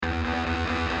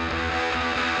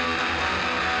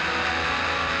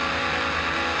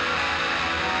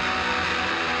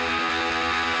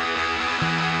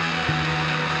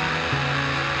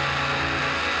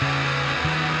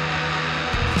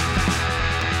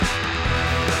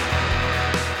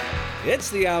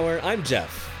It's the hour. I'm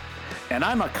Jeff. And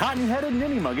I'm a cotton-headed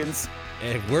ninny muggins.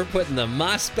 And we're putting the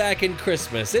moss back in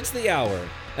Christmas. It's the hour.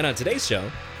 And on today's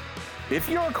show... If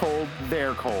you're cold,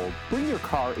 they're cold. Bring your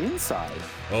car inside.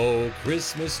 Oh,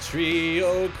 Christmas tree,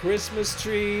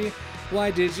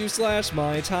 why did you slash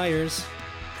my tires?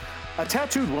 A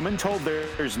tattooed woman told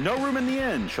there's no room in the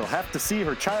inn. She'll have to see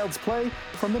her child's play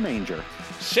from the manger.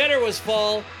 Shitter was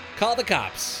full. Call the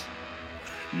cops.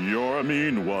 You're a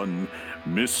mean one,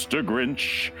 Mr.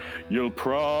 Grinch. You'll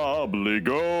probably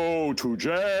go to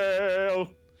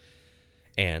jail.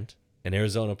 And an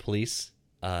Arizona police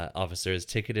officer has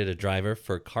ticketed a driver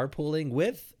for carpooling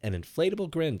with an inflatable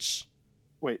Grinch.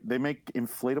 Wait, they make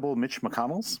inflatable Mitch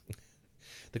McConnells?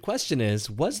 The question is,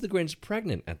 was the Grinch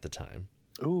pregnant at the time?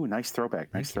 Ooh, nice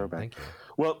throwback. Thank you.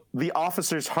 Well, the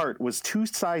officer's heart was 2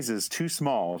 sizes too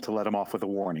small to let him off with a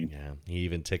warning. Yeah, he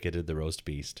even ticketed the roast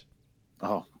beast.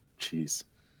 Oh, jeez.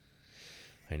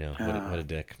 I know. What a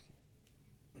dick.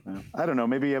 I don't know.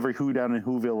 Maybe every who down in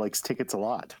Whoville likes tickets a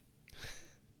lot.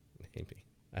 Maybe.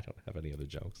 I don't have any other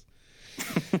jokes.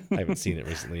 I haven't seen it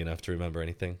recently enough to remember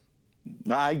anything.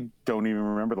 I don't even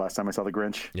remember the last time I saw the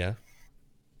Grinch. Yeah?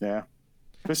 Yeah.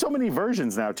 There's so many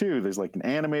versions now, too. There's like an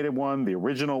animated one, the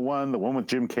original one, the one with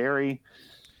Jim Carrey.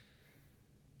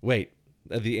 Wait,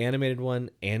 the animated one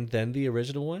and then the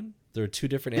original one? There are 2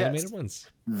 different animated ones?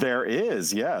 There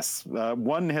is, yes.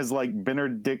 One has like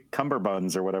Benedict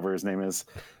Cumberbuns or whatever his name is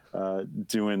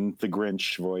doing the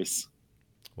Grinch voice.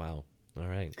 Wow. All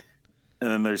right. And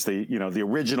then there's the, the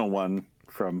original one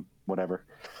from whatever.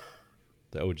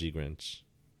 The OG Grinch.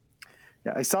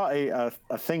 Yeah, I saw a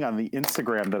thing on the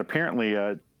Instagram that apparently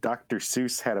Dr.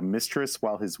 Seuss had a mistress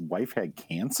while his wife had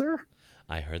cancer.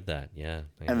 I heard that, yeah.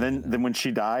 And then when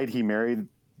she died, he married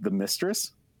the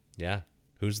mistress. Yeah.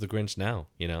 Who's the Grinch now,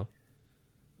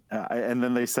 And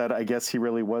then they said, I guess he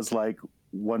really was like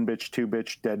 1 bitch, 2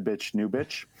 bitch, dead bitch, new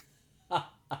bitch.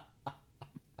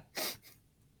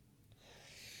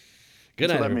 Good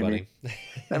night, everybody.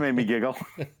 That made me giggle.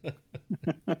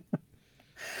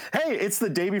 Hey, it's the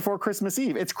day before Christmas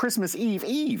Eve. It's Christmas Eve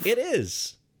Eve. It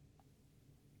is.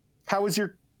 How was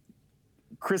your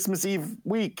Christmas Eve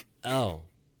week? Oh.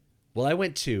 Well, I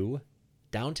went to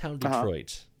downtown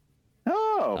Detroit.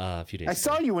 Oh. A few days I ago.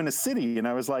 saw you in a city, and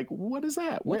I was like, what is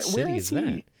that? What city is that?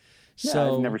 Yeah,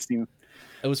 So, I've never seen.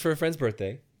 It was for a friend's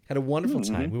birthday. Had a wonderful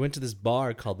time. We went to this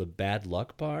bar called the Bad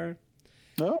Luck Bar.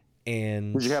 Oh.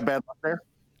 And Did you have bad luck there?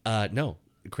 No.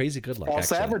 Crazy good luck,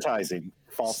 False actually. advertising.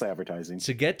 False advertising.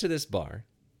 To get to this bar,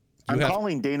 I'm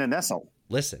calling Dana Nessel.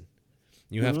 Listen,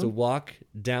 you have to walk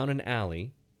down an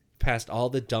alley past all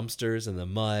the dumpsters and the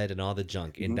mud and all the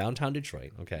junk in downtown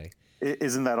Detroit, okay?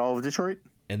 Isn't that all of Detroit?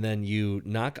 And then you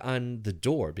knock on the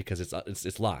door because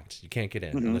it's locked. You can't get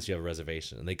in unless you have a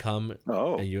reservation. And they come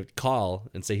and you call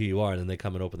and say who you are, and then they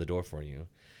come and open the door for you.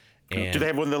 And do they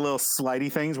have one of the little slidey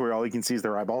things where all you can see is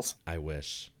their eyeballs? I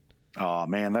wish. Oh,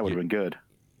 man, that would have been good.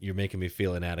 You're making me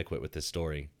feel inadequate with this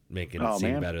story, making it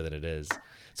seem better than it is.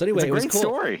 So It's anyway, a it was great cool.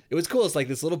 story. It was cool. It's like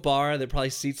this little bar that probably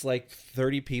seats like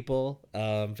 30 people.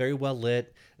 Very well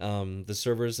lit. The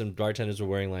servers and bartenders were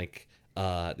wearing like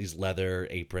these leather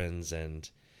aprons, and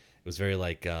it was very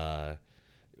like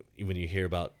when you hear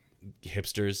about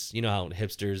hipsters, you know how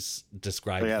hipsters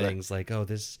describe things like, oh,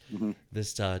 this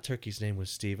turkey's name was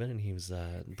Steven, and he was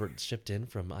shipped in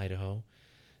from Idaho.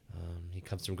 He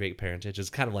comes from great parentage. It's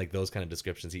kind of like those kind of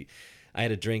descriptions. I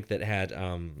had a drink that had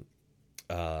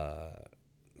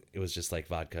it was just like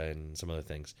vodka and some other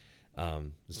things. It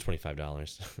was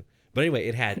 $25. But anyway,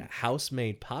 it had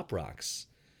house-made Pop Rocks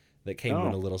that came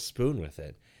in a little spoon with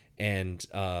it. And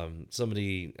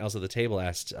somebody else at the table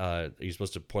asked, are you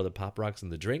supposed to pour the Pop Rocks in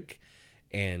the drink?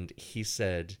 And he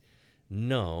said,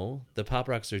 no, the Pop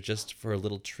Rocks are just for a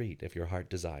little treat if your heart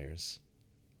desires.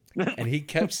 And he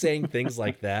kept saying things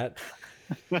like that.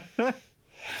 What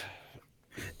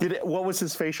was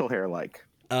his facial hair like?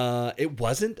 It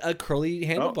wasn't a curly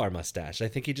handlebar mustache. I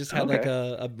think he just had like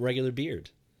a regular beard.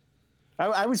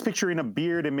 I was picturing a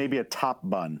beard and maybe a top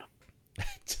bun.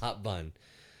 Top bun.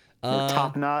 Or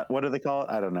top knot. What do they call it?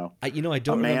 I don't know. I don't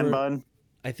remember. A man remember. bun.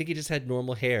 I think he just had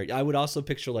normal hair. I would also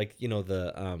picture like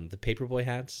the paperboy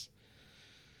hats.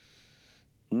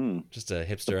 Just a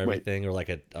hipster everything, or like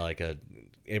a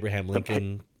Abraham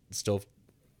Lincoln stove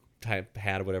type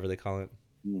hat or whatever they call it.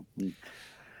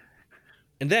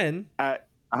 And then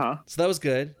so that was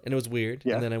good, and it was weird.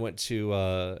 Yeah. And then I went to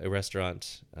a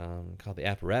restaurant called the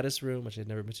Apparatus Room, which I'd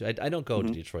never been to. I don't go to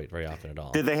Detroit very often at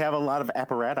all. Did they have a lot of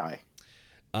apparati?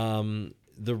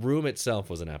 The room itself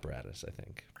was an apparatus, I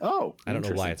think. Oh, I don't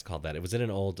know why it's called that. It was in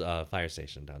an old fire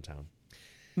station downtown.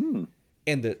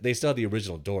 And they still have the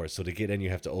original doors, so to get in, you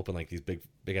have to open like these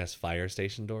big ass fire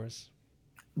station doors.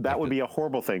 That would be a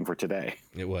horrible thing for today.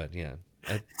 It would, yeah.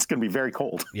 It's going to be very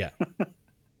cold. Yeah.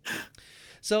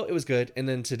 So it was good. And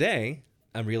then today,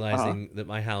 I'm realizing that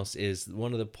my house is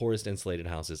one of the poorest insulated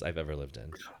houses I've ever lived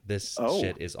in. This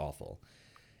shit is awful.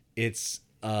 It's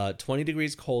 20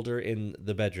 degrees colder in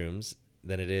the bedrooms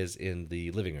than it is in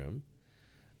the living room.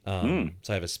 So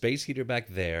I have a space heater back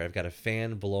there. I've got a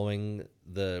fan blowing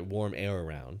the warm air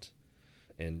around.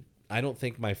 And I don't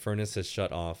think my furnace has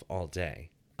shut off all day.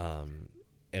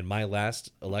 And my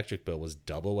last electric bill was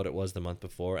double what it was the month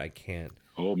before. I can't.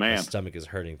 Oh man, my stomach is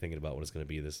hurting thinking about what it's going to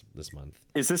be this month.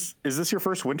 Is this your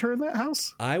first winter in that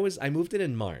house? I moved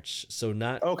in March, so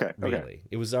not really. Okay.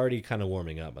 It was already kind of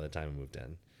warming up by the time I moved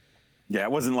in. Yeah,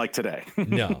 it wasn't like today.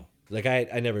 No, like I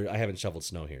haven't shoveled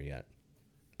snow here yet,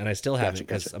 and I still haven't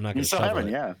because I'm not going to shovel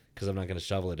it. Yeah, because I'm not going to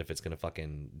shovel it if it's going to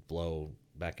fucking blow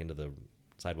back into the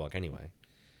sidewalk anyway.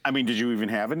 I mean, did you even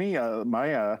have any?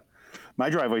 My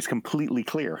driveway's completely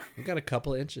clear. We got a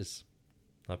couple of inches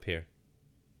up here.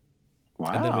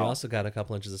 Wow. And then we also got a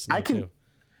couple inches of snow too.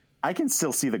 I can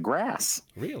still see the grass.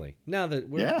 Really? Now that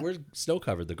we're snow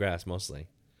covered, the grass mostly.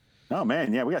 Oh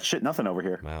man, yeah, we got shit nothing over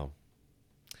here. Wow.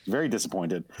 Very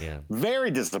disappointed. Yeah. Very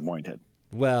disappointed.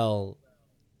 Well,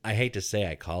 I hate to say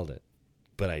I called it,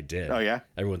 but I did. Oh yeah.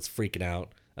 Everyone's freaking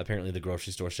out. Apparently the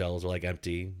grocery store shelves were like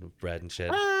empty with bread and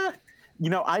shit. You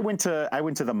know, I went to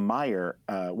the Meijer,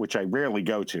 which I rarely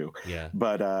go to. Yeah.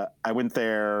 But I went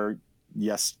there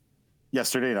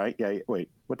yesterday night. Yeah. Wait,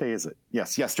 what day is it?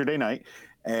 Yes, yesterday night,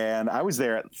 and I was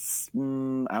there at I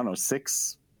don't know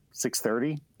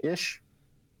 6:30 ish,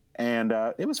 and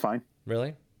it was fine.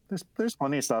 Really? There's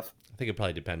plenty of stuff. I think it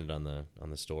probably depended on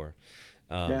the store.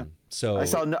 Yeah. So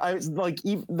I was like,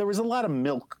 there was a lot of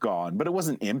milk gone, but it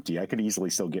wasn't empty. I could easily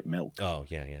still get milk. Oh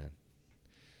yeah.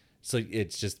 So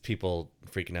it's just people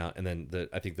freaking out, and then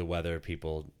I think the weather,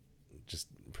 people just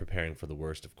preparing for the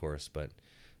worst, of course. But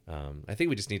I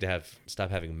think we just need to stop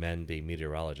having men be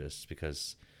meteorologists,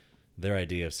 because their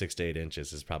idea of 6 to 8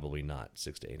 inches is probably not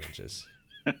 6 to 8 inches.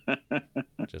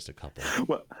 Just a couple.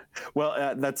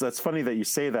 Well, that's funny that you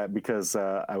say that, because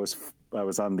I was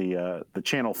on the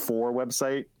Channel 4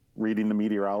 website reading the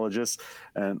meteorologists,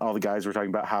 and all the guys were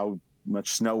talking about how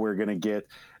much snow we're going to get.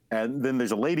 And then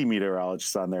there's a lady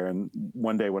meteorologist on there. And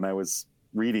one day when I was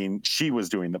reading, she was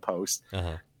doing the post.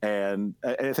 And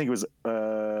I think it was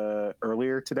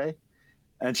earlier today.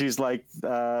 And she's like,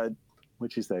 what'd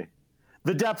she say?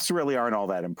 The depths really aren't all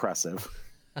that impressive.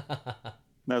 And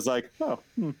I was like, oh,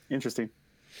 interesting.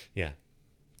 Yeah.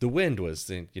 The wind was,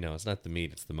 it's not the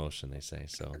meat, it's the motion, they say.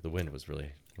 So the wind was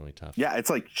really, really tough. Yeah, it's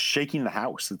like shaking the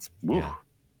house. It's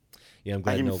Yeah, I'm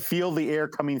glad I can feel the air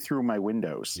coming through my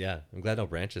windows. Yeah, I'm glad no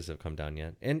branches have come down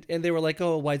yet. And they were like,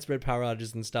 widespread power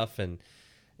outages and stuff. And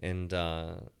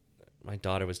my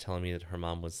daughter was telling me that her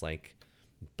mom was like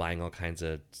buying all kinds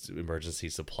of emergency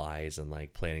supplies and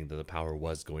like planning that the power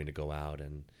was going to go out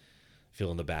and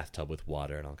filling the bathtub with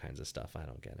water and all kinds of stuff. I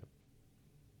don't get it.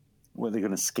 Were they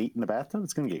going to skate in the bathtub?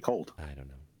 It's going to get cold. I don't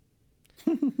know.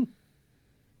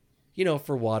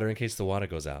 For water, in case the water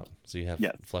goes out. So you have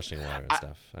flushing water and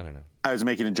stuff. I don't know. I was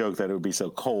making a joke that it would be so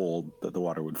cold that the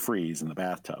water would freeze in the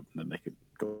bathtub, and then they could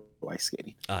go ice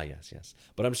skating. Ah, yes.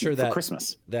 But I'm sure that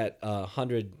Christmas, that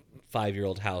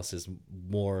 105-year-old house is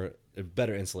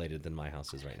better insulated than my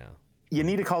house is right now. You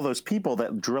need to call those people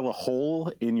that drill a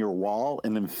hole in your wall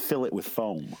and then fill it with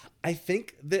foam. I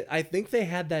think they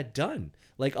had that done.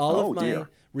 Like all of my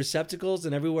receptacles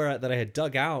and everywhere that I had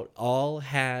dug out all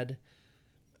had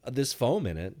this foam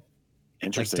in it.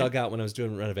 Interesting. Like dug out when I was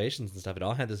doing renovations and stuff. It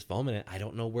all had this foam in it. I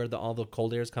don't know where all the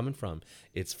cold air is coming from.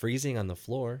 It's freezing on the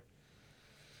floor.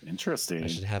 Interesting. I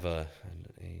should have a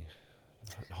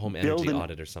home energy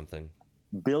audit or something.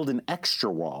 Build an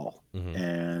extra wall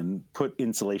and put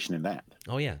insulation in that.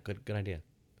 Oh yeah, good idea.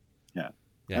 Yeah.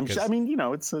 I mean,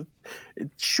 it's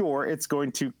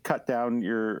going to cut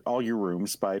down all your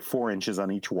rooms by 4 inches on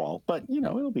each wall, but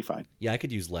it'll be fine. Yeah, I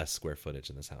could use less square footage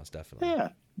in this house, definitely.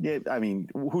 Yeah. I mean,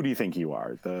 who do you think you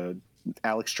are? The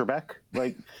Alex Trebek?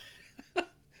 Like, do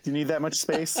you need that much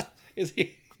space? Is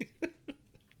he?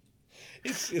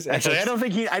 Actually, I don't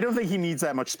think he needs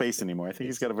that much space anymore. I think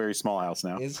he's got a very small house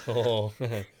now.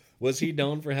 Was he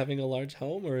known for having a large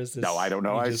home, or is this? No, I don't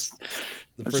know.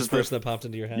 The first person that popped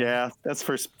into your head. Yeah, that's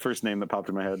first name that popped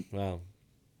in my head. Wow.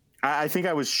 I think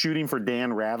I was shooting for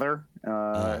Dan Rather,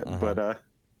 but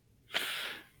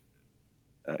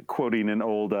quoting an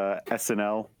old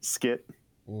SNL skit.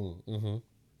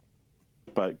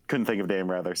 But couldn't think of Dan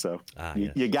Rather, so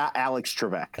you got Alex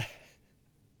Trebek.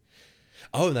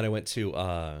 Oh, and then I went to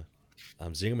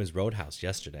Zingerman's Roadhouse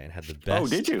yesterday and had the Oh,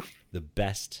 best. did you? The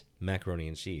best macaroni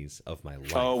and cheese of my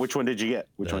life. Oh, which one did you get?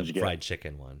 Which one did you get? Fried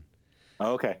chicken one.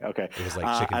 Oh, okay. It was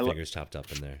like chicken fingers chopped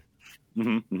up in there.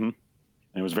 Mm-hmm, mm-hmm.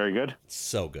 It was very good.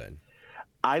 So good.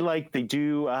 They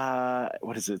do,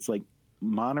 what is it? It's like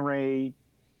Monterey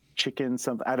chicken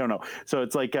something. I don't know. So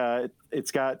it's like,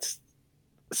 it's got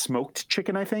smoked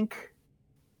chicken, I think,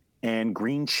 and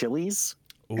green chilies.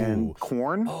 Ooh. And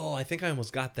corn. Oh, I think I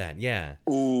almost got that. Yeah.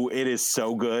 Ooh, it is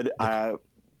so good.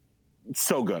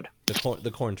 So good.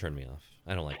 The corn turned me off.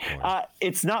 I don't like corn.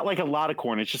 It's not like a lot of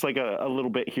corn. It's just like a little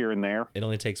bit here and there. It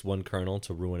only takes one kernel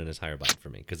to ruin an entire bite for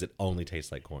me because it only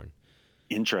tastes like corn.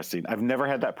 Interesting. I've never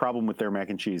had that problem with their mac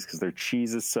and cheese because their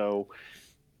cheese is so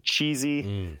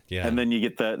cheesy. Yeah. And then you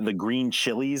get the green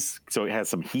chilies, so it has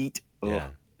some heat. Ugh, Yeah.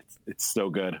 It's so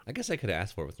good. I guess I could have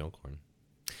asked for it with no corn.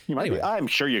 You might Anyway. be. I'm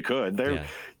sure you could. Yeah.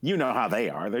 You know how they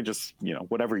are. They're just,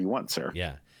 whatever you want, sir.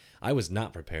 Yeah. I was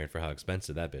not prepared for how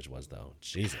expensive that bitch was, though.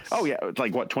 Jesus. Oh, yeah. It's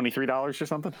like, what, $23 or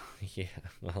something? Yeah.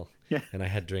 Well, yeah. And I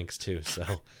had drinks, too,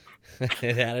 so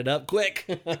it added up quick.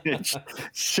 It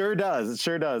sure does. It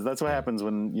sure does. That's what happens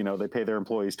when, they pay their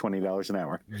employees $20 an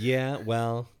hour. Yeah,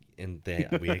 well, and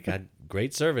we got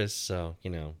great service, so,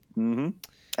 Mm-hmm.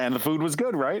 And the food was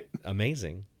good, right?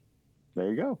 Amazing. There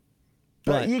you go.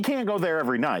 But you can't go there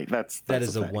every night. That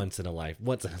is a once in a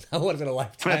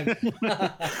lifetime.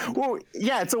 Well,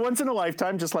 yeah, it's a once in a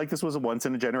lifetime, just like this was a once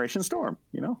in a generation storm.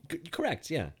 Correct.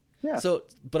 Yeah. Yeah. So,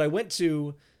 but I went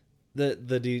to the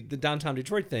downtown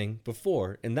Detroit thing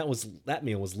before, and that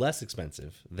meal was less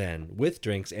expensive than with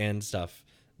drinks and stuff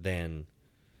than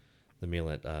the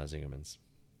meal at Zingerman's.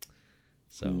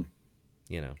 So,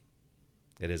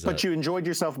 it is. But you enjoyed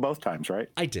yourself both times, right?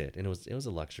 I did, and it was a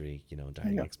luxury,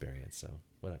 dining experience. So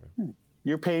whatever.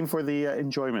 You're paying for the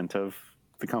enjoyment of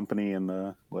the company and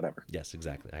the whatever. Yes,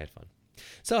 exactly. I had fun.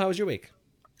 So how was your week?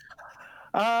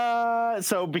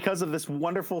 So because of this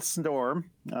wonderful storm,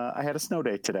 I had a snow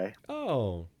day today.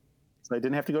 Oh. So I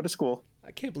didn't have to go to school.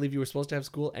 I can't believe you were supposed to have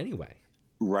school anyway.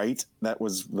 Right. That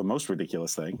was the most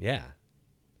ridiculous thing. Yeah.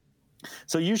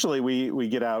 So usually we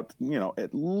get out,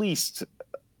 at least.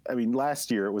 I mean,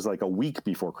 last year it was like a week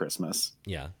before Christmas.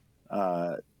 Yeah.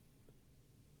 And,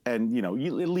 at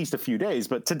least a few days.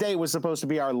 But today was supposed to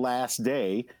be our last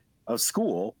day of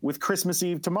school with Christmas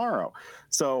Eve tomorrow.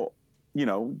 So,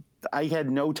 I had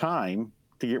no time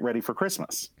to get ready for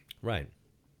Christmas. Right.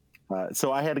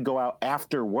 So I had to go out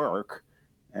after work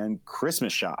and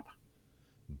Christmas shop.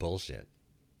 Bullshit.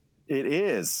 It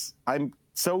is. I'm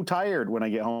so tired when I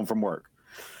get home from work.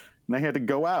 And I had to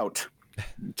go out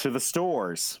to the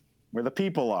stores where the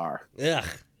people are. Ugh.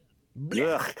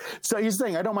 Ugh. So here's the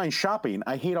thing. I don't mind shopping.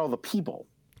 I hate all the people.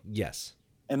 Yes.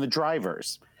 And the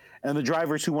drivers. And the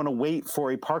drivers who want to wait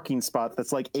for a parking spot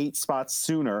that's like 8 spots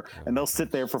sooner, and they'll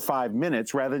sit there for 5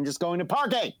 minutes rather than just going to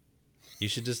parking. You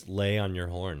should just lay on your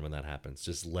horn when that happens.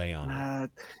 Just lay on it.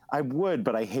 I would,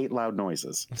 but I hate loud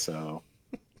noises. So...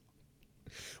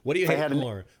 What do you hate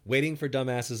more? Waiting for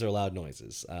dumbasses or loud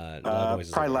noises? Loud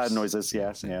noises. Probably loud noises.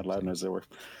 Yeah, loud noises are worse.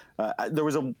 There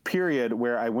was a period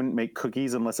where I wouldn't make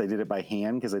cookies unless I did it by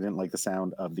hand because I didn't like the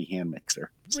sound of the hand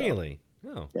mixer. So, really?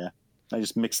 Oh. Yeah. I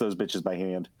just mix those bitches by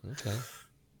hand. Okay.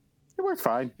 It worked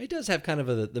fine. It does have kind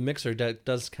of the mixer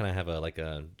does kind of have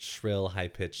a shrill, high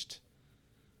pitched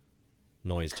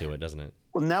noise to it, doesn't it?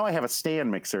 Well, now I have a stand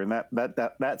mixer, and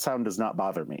that sound does not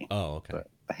bother me. Oh, okay. But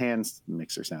the hand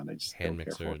mixer sound, I just hand don't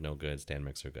mixer care for. no good. Stand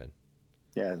mixer good.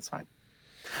 Yeah, it's fine.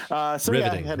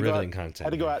 Riveting, I had to riveting content.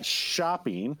 Had to go out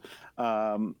shopping.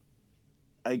 I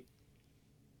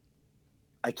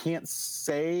can't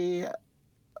say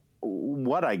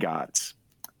what I got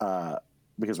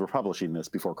because we're publishing this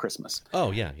before Christmas.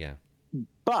 Oh yeah.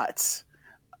 But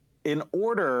in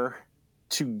order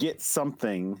to get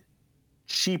something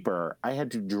cheaper, I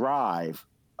had to drive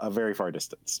a very far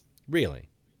distance. Really?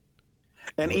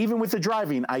 And even with the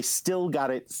driving, I still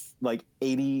got it like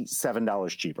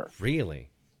 $87 cheaper. Really?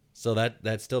 So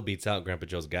that still beats out Grandpa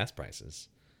Joe's gas prices.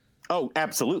 Oh,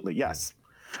 absolutely, yes.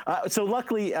 So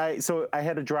luckily, I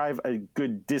had to drive a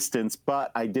good distance,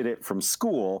 but I did it from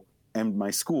school, and my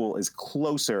school is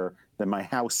closer than my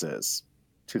house is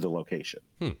to the location.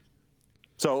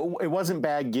 So it wasn't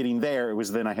bad getting there. It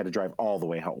was then I had to drive all the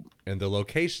way home. And the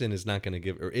location is not going to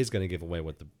give, or is going to give away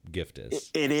what the gift is.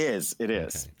 It is. Okay,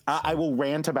 so. I will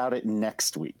rant about it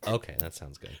next week. Okay, that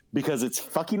sounds good. Because it's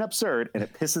fucking absurd and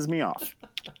it pisses me off.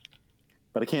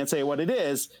 But I can't say what it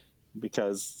is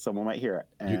because someone might hear it,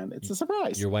 and it's a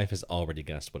surprise. Your wife has already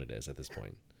guessed what it is at this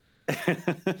point.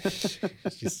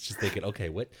 she's thinking, okay,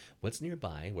 what's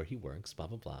nearby where he works, blah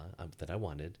blah blah, that I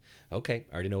wanted. Okay,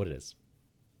 I already know what it is.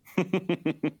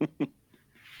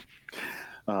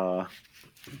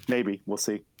 Maybe. We'll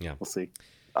see. Yeah. We'll see.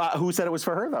 Who said it was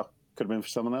for her, though? Could have been for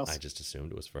someone else. I just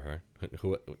assumed it was for her.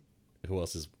 Who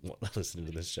else is listening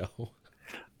to this show?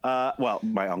 Well,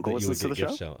 my uncle listens to the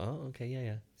show. Oh, okay,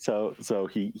 yeah. So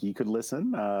he could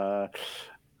listen.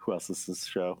 Who else listens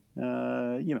to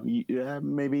the show?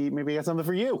 Maybe I got something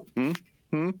for you. I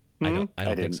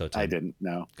don't think so, Tim. I didn't.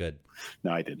 No. Good.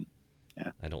 No, I didn't.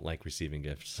 Yeah. I don't like receiving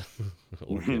gifts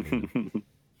or giving them.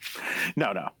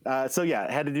 No. So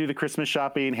yeah, had to do the Christmas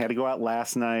shopping, had to go out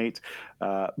last night.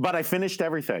 But I finished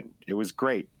everything. It was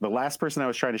great. The last person I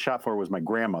was trying to shop for was my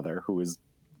grandmother, who is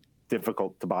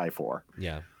difficult to buy for.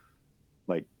 Yeah.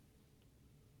 Like,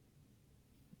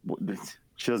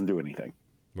 she doesn't do anything.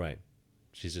 Right.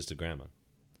 She's just a grandma.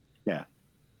 Yeah.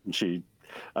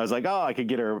 I was like, oh, I could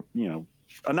get her,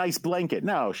 a nice blanket.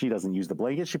 No, she doesn't use the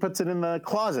blanket. She puts it in the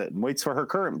closet and waits for her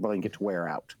current blanket to wear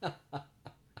out.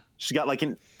 She's got like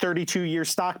a 32-year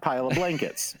stockpile of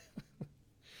blankets.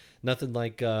 Nothing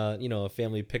like, a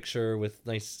family picture with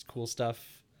nice, cool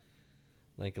stuff.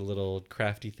 Like a little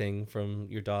crafty thing from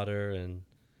your daughter. And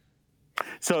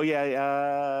so,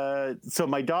 yeah. So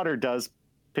my daughter does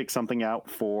pick something out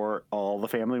for all the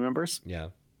family members. Yeah.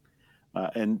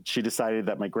 And she decided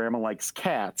that my grandma likes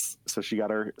cats, so she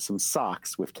got her some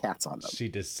socks with cats on them. She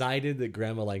decided that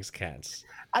grandma likes cats.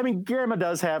 I mean, grandma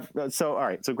does have... So, all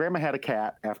right. So grandma had a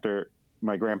cat after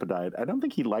my grandpa died. I don't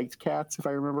think he liked cats, if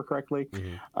I remember correctly.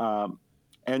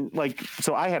 Mm-hmm.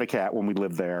 So I had a cat when we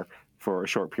lived there for a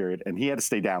short period, and he had to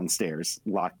stay downstairs,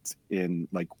 locked in,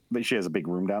 she has a big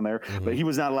room down there, mm-hmm. but he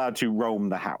was not allowed to roam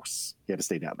the house. He had to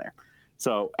stay down there.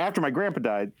 So after my grandpa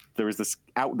died, there was this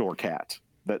outdoor cat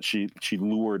that she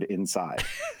lured inside.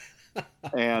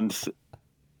 And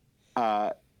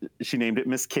she named it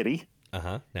Miss Kitty.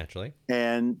 Naturally.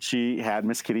 And she had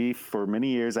Miss Kitty for many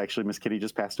years. Actually, Miss Kitty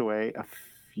just passed away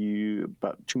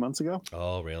about 2 months ago.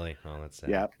 Oh, really? Oh, that's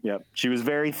sad. Yeah. She was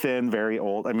very thin, very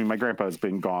old. I mean, my grandpa has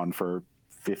been gone for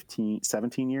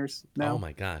 17 years now. Oh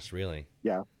my gosh, really?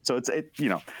 Yeah. So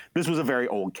this was a very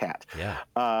old cat. Yeah.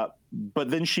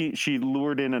 But then she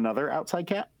lured in another outside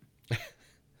cat.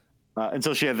 And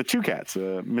so she had the two cats,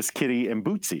 Miss Kitty and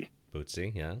Bootsy.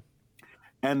 Bootsy, yeah.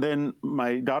 And then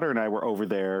my daughter and I were over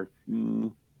there, I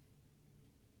don't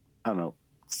know,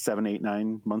 7, 8,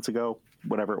 9 months ago,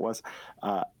 whatever it was.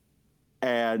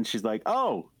 And she's like,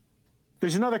 oh,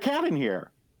 there's another cat in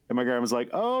here. And my grandma's like,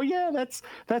 oh, yeah, that's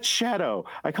Shadow.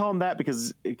 I call him that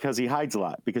because he hides a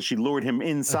lot, because she lured him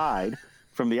inside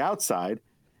from the outside.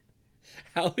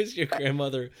 How is your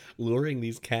grandmother luring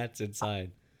these cats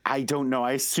inside? I don't know.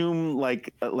 I assume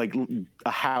like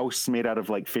a house made out of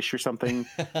like fish or something,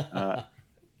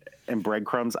 and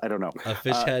breadcrumbs. I don't know. A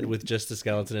fish head with just the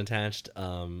skeleton attached,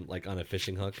 like on a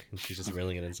fishing hook, and she's just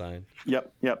reeling it inside.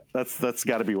 Yep. That's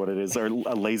got to be what it is, or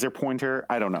a laser pointer.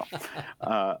 I don't know.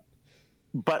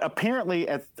 But apparently,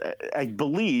 I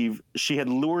believe she had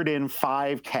lured in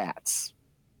 5 cats.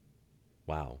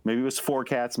 Wow. Maybe it was 4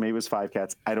 cats. Maybe it was 5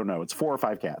 cats. I don't know. It's 4 or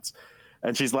 5 cats.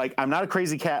 And she's like, I'm not a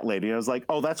crazy cat lady. And I was like,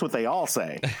 oh, that's what they all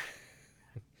say.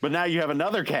 But now you have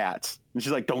another cat. And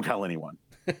she's like, don't tell anyone.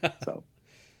 So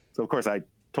of course I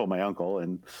told my uncle,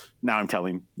 and now I'm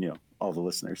telling, all the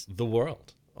listeners. The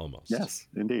world, almost. Yes,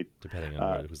 indeed. Depending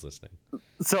on who's listening.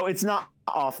 So it's not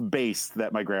off base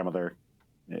that my grandmother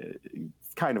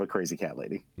kind of a crazy cat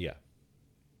lady. Yeah.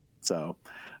 So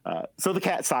the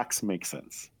cat socks make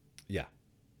sense. Yeah.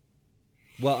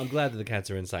 Well, I'm glad that the cats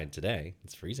are inside today.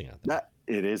 It's freezing out there.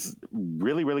 It is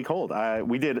really, really cold.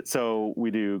 We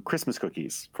do Christmas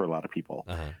cookies for a lot of people.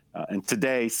 And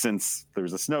today, since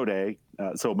there's a snow day,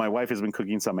 so my wife has been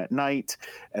cooking some at night,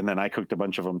 and then I cooked a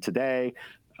bunch of them today.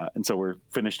 And so we're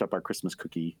finished up our Christmas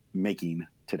cookie making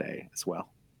today as well.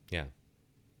 Yeah.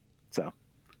 So,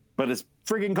 but it's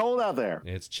freaking cold out there.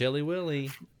 It's chilly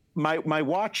willy. My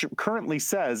watch currently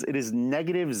says it is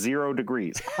 -0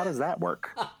 degrees. How does that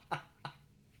work?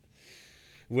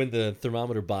 When the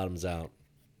thermometer bottoms out.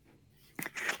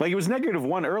 Like, it was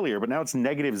 -1 earlier, but now it's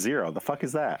 -0. The fuck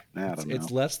is that? I don't know. It's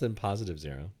less than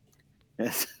 +0.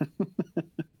 Yes.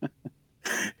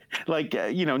 Like,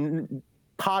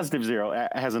 +0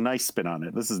 has a nice spin on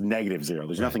it. This is -0.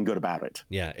 There's nothing good about it.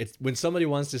 Yeah, it's when somebody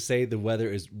wants to say the weather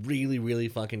is really, really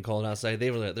fucking cold outside,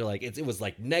 they're like, it was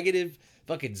like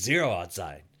 -0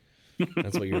 outside.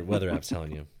 That's what your weather app's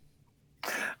telling you.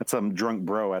 That's some drunk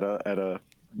bro at a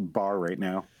bar right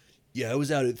now. Yeah, I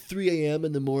was out at 3 a.m.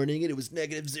 in the morning, and it was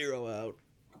 -0 out.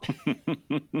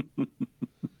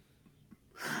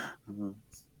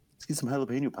 Let's get some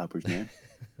jalapeno poppers, man.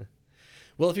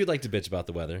 Well, if you'd like to bitch about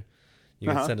the weather, you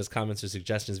can send us comments or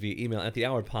suggestions via email at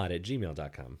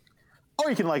thehourpod@gmail.com. Or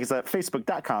you can like us at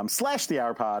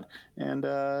facebook.com/thehourpod and,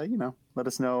 let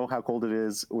us know how cold it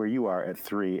is where you are at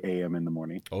 3 a.m. in the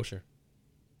morning. Oh, sure.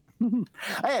 Hey,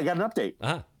 I got an update.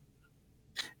 Ah.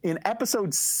 In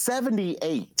episode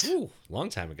 78, Ooh, long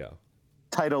time ago,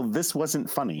 titled This Wasn't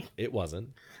Funny. It wasn't.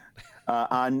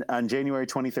 On January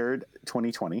 23rd,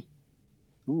 2020.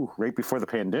 Ooh, right before the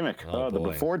pandemic. The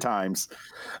before times.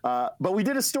 But we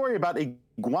did a story about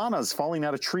iguanas falling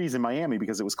out of trees in Miami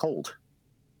because it was cold.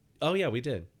 Oh, yeah, we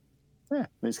did. Yeah,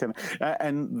 these kind of,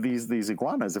 and these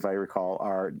iguanas, if I recall,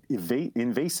 are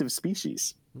invasive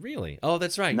species. Really? Oh,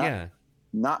 that's right. Yeah.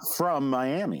 Not from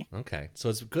Miami. Okay, so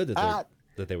it's good that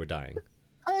they were dying.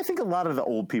 I think a lot of the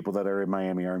old people that are in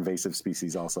Miami are invasive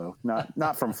species also,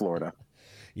 not from Florida.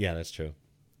 Yeah, that's true.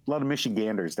 A lot of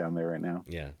Michiganders down there right now.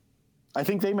 Yeah. I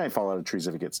think they might fall out of trees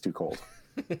if it gets too cold.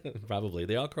 Probably.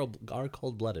 They are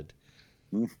cold-blooded.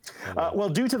 Well,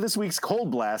 due to this week's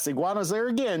cold blast, iguanas are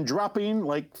again dropping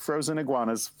like frozen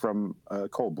iguanas from a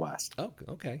cold blast. Oh,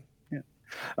 okay. Yeah.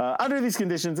 Under these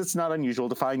conditions, it's not unusual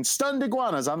to find stunned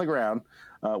iguanas on the ground.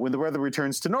 When the weather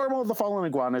returns to normal, the fallen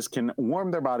iguanas can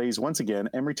warm their bodies once again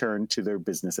and return to their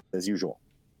business as usual.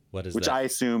 What is which that? I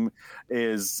assume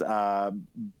is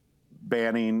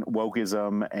banning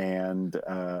wokeism and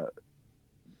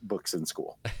books in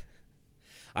school.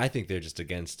 I think they're just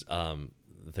against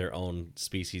their own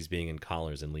species being in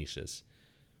collars and leashes.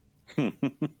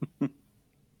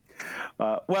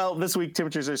 Well, this week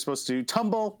temperatures are supposed to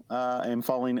tumble, and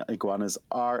falling iguanas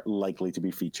are likely to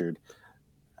be featured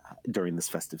during this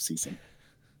festive season.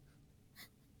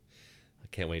 I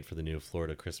can't wait for the new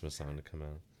Florida Christmas song to come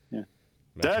out. Yeah.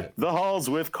 Deck the halls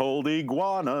with cold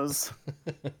iguanas.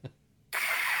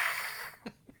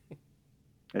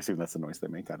 I assume that's the noise they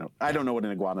make. I don't know what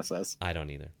an iguana says. I don't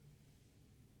either.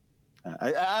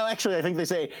 I think they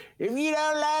say, if you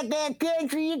don't like that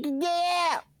country, you can get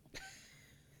out.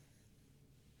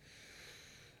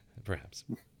 Perhaps.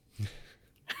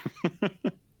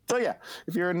 So yeah,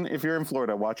 if you're in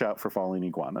Florida, watch out for falling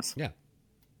iguanas. Yeah.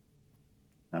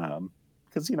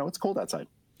 Because it's cold outside.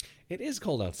 It is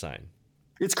cold outside.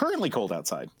 It's currently cold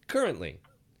outside. Currently.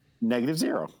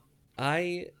 -0.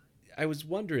 I was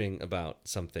wondering about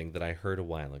something that I heard a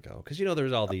while ago, because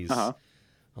there's all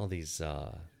these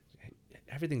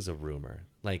everything's a rumor,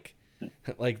 like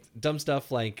dumb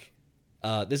stuff like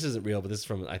this isn't real, but this is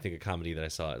from I think a comedy that I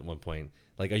saw at one point.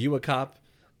 Like, are you a cop?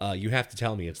 You have to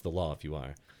tell me it's the law if you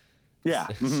are. Yeah.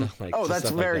 Mm-hmm. So, that's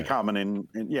very common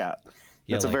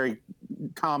that's a very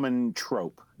common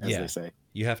trope, as they say.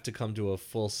 You have to come to a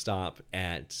full stop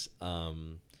at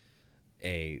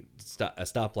a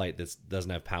stoplight that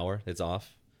doesn't have power. It's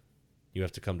off. You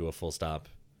have to come to a full stop.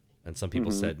 And some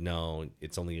people said, no,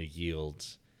 it's only a yield.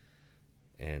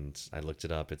 And I looked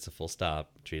it up. It's a full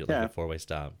stop. Treat it like a four-way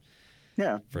stop.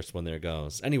 Yeah. First one there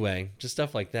goes. Anyway, just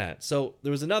stuff like that. So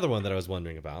there was another one that I was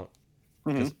wondering about.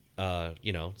 Because,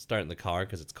 starting the car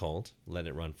because it's cold. Let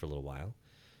it run for a little while.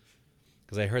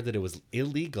 Because I heard that it was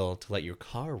illegal to let your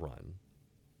car run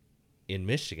in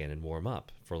Michigan and warm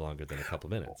up for longer than a couple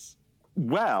minutes.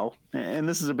 Well, and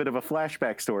this is a bit of a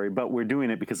flashback story, but we're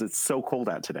doing it because it's so cold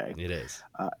out today. It is.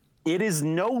 It is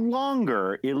no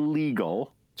longer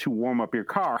illegal to warm up your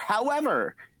car.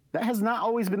 However, that has not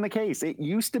always been the case. It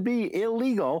used to be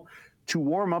illegal to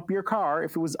warm up your car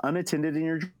if it was unattended in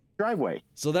your driveway.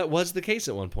 So that was the case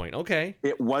at one point. Okay.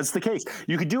 It was the case.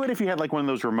 You could do it if you had like one of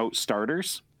those remote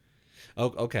starters.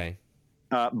 Oh, okay.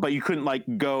 But you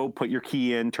couldn't go put your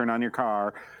key in, turn on your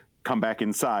car, come back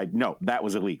inside. No, that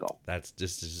was illegal. That's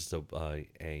just a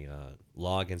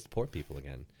law against poor people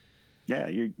again. Yeah,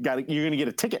 you're going to get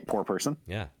a ticket, poor person.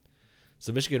 Yeah.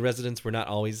 So Michigan residents were not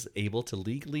always able to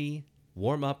legally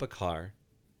warm up a car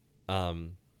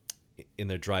in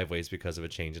their driveways because of a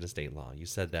change in a state law. You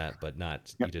said that, but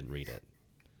you didn't read it.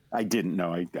 I didn't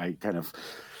know. I kind of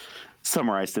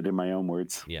summarized it in my own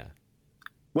words. Yeah.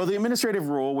 Well, the administrative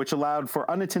rule, which allowed for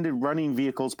unattended running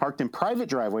vehicles parked in private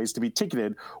driveways to be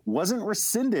ticketed, wasn't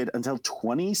rescinded until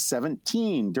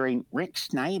 2017 during Rick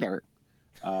Snyder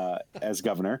as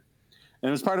governor. And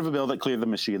it was part of a bill that cleared the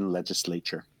Michigan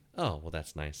legislature. Oh, well,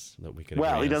 that's nice that we could.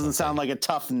 Well, he doesn't sound like a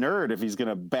tough nerd if he's going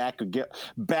to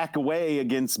back away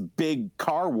against big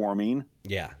car warming.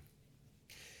 Yeah.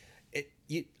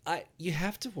 You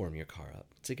have to warm your car up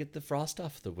to get the frost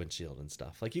off the windshield and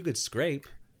stuff. Like, you could scrape.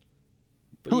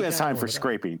 Who has time for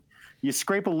scraping? You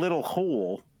scrape a little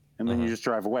hole and then you just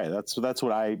drive away. That's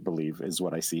what I believe is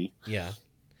what I see. Yeah.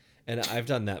 And I've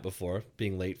done that before,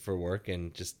 being late for work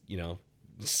and just,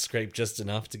 scrape just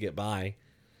enough to get by.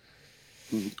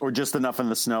 Or just enough in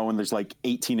the snow and there's like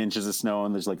 18 inches of snow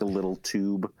and there's like a little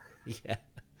tube. Yeah.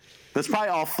 That's probably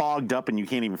all fogged up and you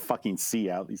can't even fucking see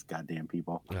out. These goddamn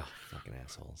people. Oh, fucking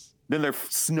assholes. Then their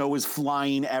snow is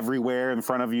flying everywhere in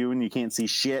front of you and you can't see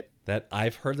shit. That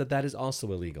I've heard that is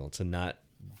also illegal, to not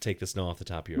take the snow off the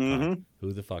top of your car.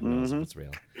 Who the fuck knows if it's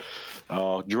real?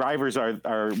 Oh, drivers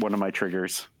are one of my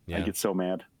triggers. Yeah. I get so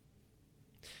mad.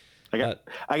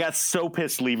 I got so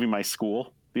pissed leaving my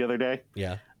school the other day.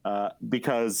 Yeah.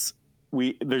 Because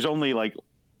there's only like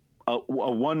a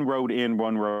one road in,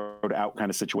 one road out kind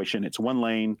of situation. It's one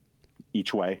lane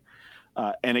each way.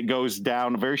 And it goes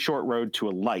down a very short road to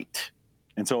a light.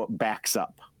 And so it backs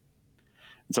up.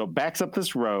 And so it backs up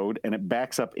this road and it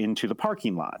backs up into the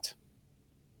parking lot.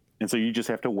 And so you just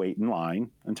have to wait in line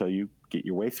until you get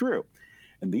your way through.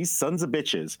 And these sons of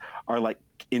bitches are like,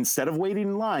 instead of waiting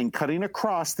in line, cutting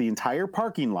across the entire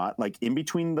parking lot, like in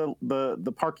between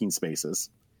the parking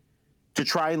spaces, to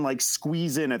try and like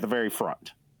squeeze in at the very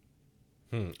front.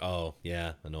 Oh,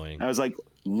 yeah, annoying. I was like,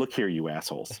 look here, you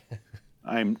assholes.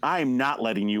 I'm not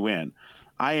letting you in.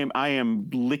 I am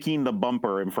licking the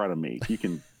bumper in front of me. You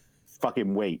can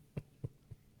fucking wait.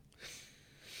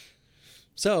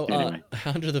 So, anyway.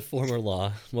 Under the former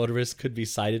law, motorists could be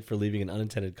cited for leaving an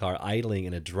unattended car idling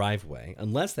in a driveway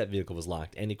unless that vehicle was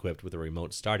locked and equipped with a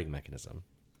remote starting mechanism.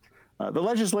 The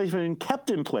legislation kept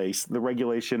in place the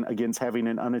regulation against having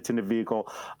an unattended vehicle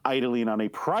idling on a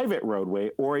private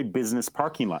roadway or a business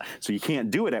parking lot. So you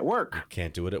can't do it at work.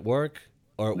 Can't do it at work?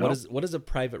 Or nope. What is a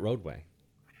private roadway?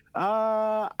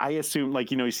 I assume,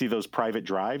 like, you see those private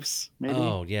drives, maybe?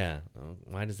 Oh, yeah.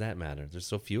 Why does that matter? There's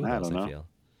so few of those, I feel.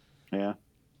 Yeah.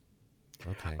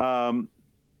 Okay.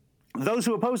 Those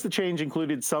who opposed the change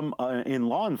included some in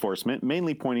law enforcement,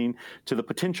 mainly pointing to the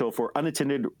potential for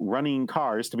unattended running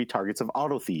cars to be targets of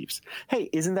auto thieves. Hey,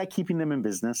 isn't that keeping them in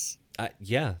business?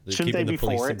 Yeah. Shouldn't keeping they be the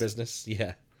police for in it? business.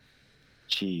 Yeah.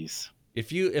 Jeez.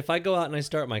 If I go out and I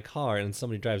start my car and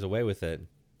somebody drives away with it,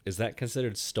 is that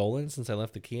considered stolen since I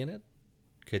left the key in it?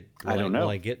 I don't know. Will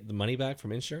I get the money back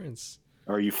from insurance?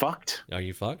 Are you fucked? Are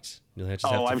you fucked?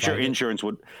 I'm sure insurance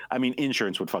would. I mean,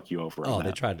 insurance would fuck you over.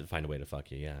 They tried to find a way to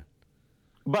fuck you. Yeah.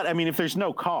 But I mean, if there's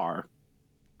no car,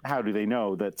 how do they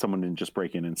know that someone didn't just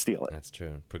break in and steal it? That's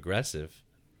true.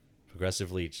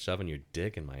 Progressively shoving your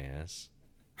dick in my ass.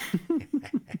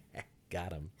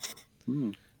 Got him.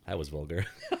 That was vulgar.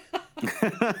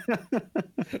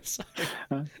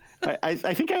 Sorry. I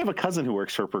think I have a cousin who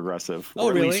works for Progressive. Oh,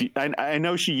 really? I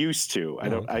know she used to.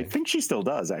 Okay. I think she still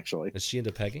does, actually. Is she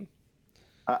into pegging?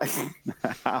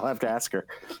 I'll have to ask her.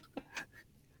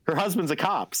 Her husband's a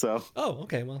cop, so. Oh,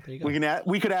 okay. Well, there you go.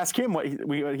 We could ask him what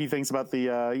he thinks about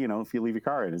the if you leave your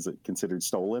car in, is it considered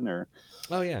stolen or?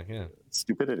 Oh yeah.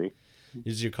 Stupidity.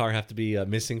 Does your car have to be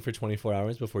missing for 24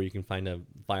 hours before you can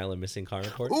file a missing car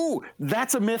report? Ooh,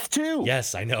 that's a myth too.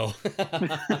 Yes, I know.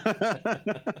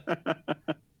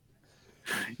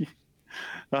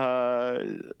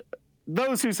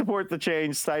 Those who support the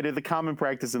change cited the common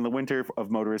practice in the winter of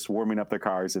motorists warming up their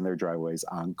cars in their driveways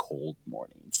on cold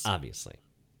mornings. Obviously.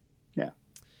 Yeah.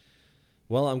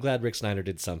 Well, I'm glad Rick Snyder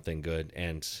did something good,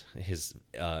 and his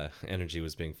energy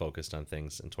was being focused on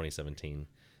things in 2017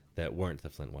 that weren't the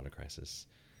Flint water crisis.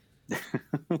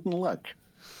 Look,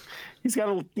 he's got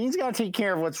to take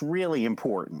care of what's really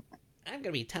important. I'm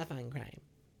gonna be tough on crime.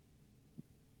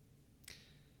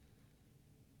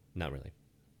 Not really.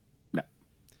 No.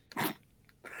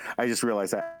 I just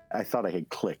realized I thought I had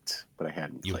clicked, but I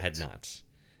hadn't. You had not.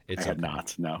 I had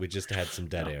not. No. We just had some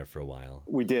dead air for a while.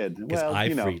 We did. Well,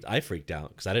 I freaked out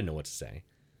because I didn't know what to say.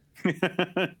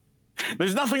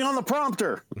 There's nothing on the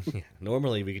prompter. Yeah,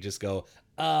 normally we could just go,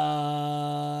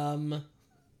 That's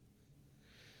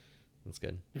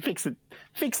good. Fix the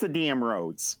damn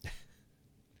roads.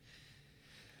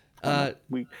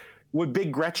 Would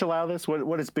Big Gretch allow this?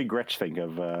 What does Big Gretch think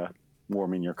of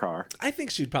warming your car? I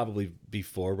think she'd probably be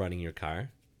for running your car.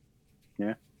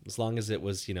 Yeah. As long as it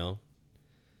was, Do you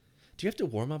have to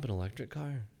warm up an electric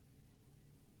car?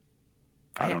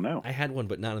 I don't know. I had one,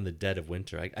 but not in the dead of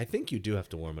winter. I think you do have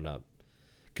to warm it up.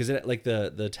 Because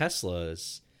the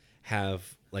Teslas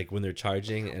have, like, when they're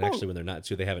charging, and actually when they're not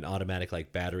too, they have an automatic,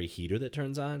 like, battery heater that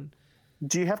turns on.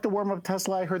 Do you have to warm up a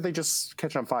Tesla? I heard they just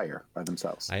catch on fire by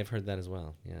themselves. I have heard that as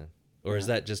well, yeah. Or is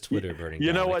that just Twitter burning?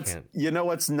 You know what's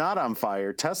not on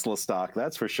fire? Tesla stock,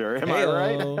 that's for sure. Am I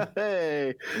right?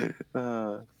 Hey,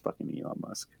 fucking Elon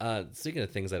Musk. Speaking of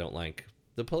things I don't like,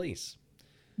 the police.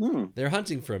 They're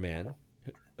hunting for a man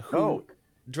who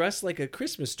dressed like a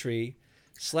Christmas tree,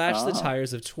 slashed the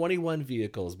tires of 21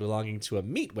 vehicles belonging to a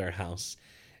meat warehouse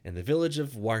in the village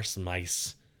of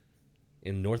Warsmice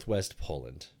in northwest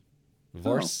Poland.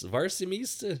 Warsmice?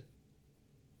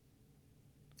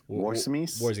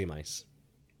 Warsmice.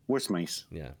 Warsmice.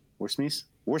 Yeah. Worst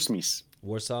mice.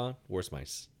 Warsaw, worst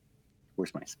mice.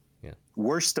 Worst mice. Yeah.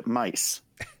 Worst mice.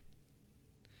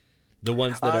 The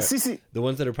ones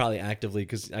that are probably actively,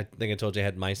 because I think I told you I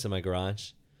had mice in my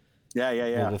garage. Yeah.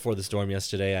 Well, before the storm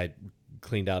yesterday, I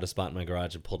cleaned out a spot in my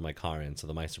garage and pulled my car in, so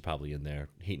the mice are probably in there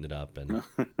heating it up and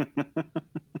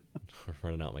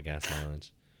running out my gas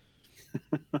mileage.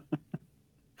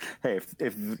 Hey,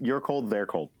 if you're cold, they're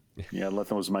cold. Yeah, let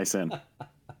those mice in.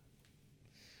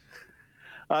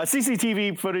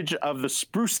 CCTV footage of the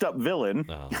spruced up villain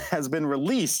has been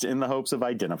released in the hopes of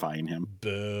identifying him.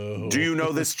 Boo. Do you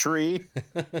know this tree?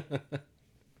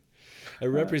 A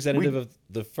representative of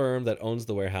the firm that owns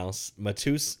the warehouse,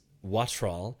 Matus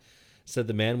Watral, said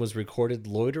the man was recorded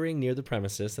loitering near the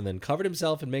premises and then covered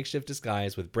himself in makeshift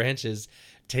disguise with branches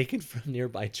taken from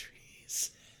nearby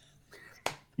trees.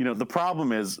 You know, the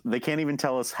problem is they can't even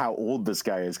tell us how old this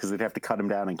guy is because they'd have to cut him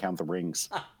down and count the rings.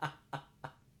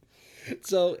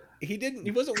 So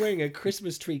he wasn't wearing a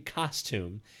Christmas tree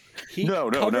costume. He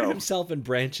covered himself in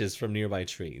branches from nearby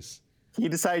trees. He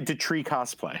decided to tree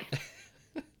cosplay.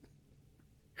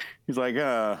 He's like,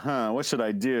 what should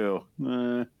I do?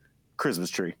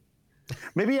 Christmas tree.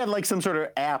 Maybe he had like some sort of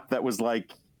app that was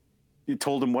like, it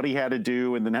told him what he had to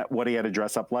do and then what he had to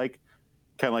dress up like.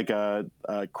 Kind of like a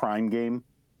crime game.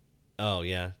 Oh,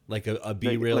 yeah. Like a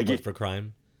B-reel, but for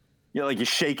crime. Yeah, like you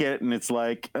shake it and it's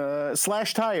like,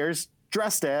 slash tires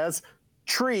dressed as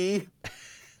tree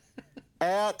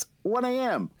at 1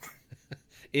 a.m.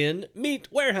 in meat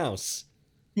warehouse.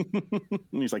 And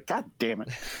he's like, God damn it.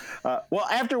 Well,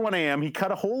 after 1 a.m., he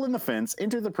cut a hole in the fence,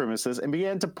 entered the premises, and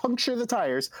began to puncture the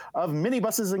tires of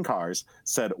minibuses and cars,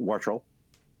 said Wartrell.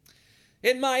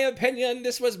 In my opinion,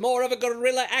 this was more of a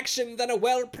guerrilla action than a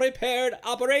well-prepared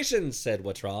operation, said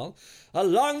Watral.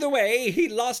 Along the way, he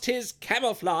lost his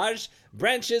camouflage.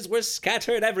 Branches were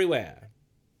scattered everywhere.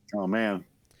 Oh, man.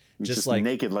 Just like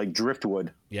naked, like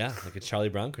driftwood. Yeah, like a Charlie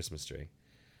Brown Christmas tree.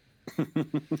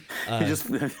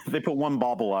 They put one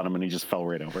bauble on him and he just fell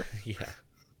right over. Yeah.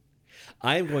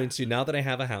 I'm going to, now that I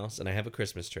have a house and I have a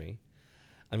Christmas tree,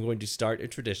 I'm going to start a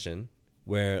tradition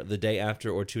where the day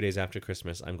after or 2 days after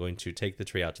Christmas, I'm going to take the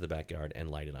tree out to the backyard and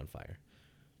light it on fire.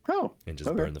 Oh. And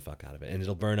just burn the fuck out of it. And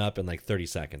it'll burn up in like 30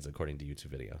 seconds, according to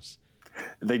YouTube videos.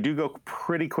 They do go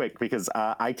pretty quick because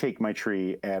I take my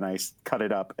tree and I cut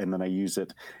it up and then I use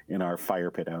it in our fire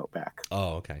pit out back.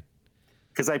 Oh, okay.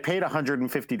 Because I paid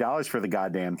 $150 for the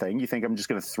goddamn thing. You think I'm just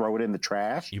going to throw it in the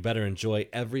trash? You better enjoy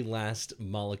every last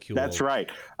molecule. That's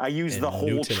right. I use the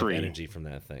whole tree. Of energy from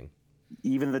that thing.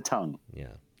 Even the tongue.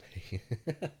 Yeah.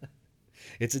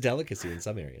 It's a delicacy in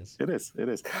some areas. It is.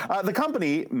 The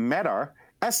company, Medar,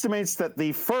 estimates that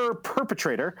the fur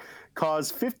perpetrator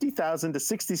caused 50,000 to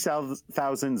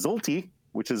 60,000 zloty,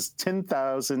 which is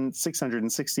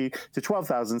 10,660 to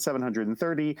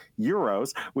 12,730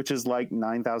 euros, which is like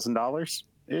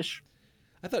 $9,000-ish.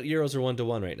 I thought euros are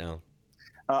 1-to-1 right now.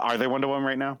 Are they 1-to-1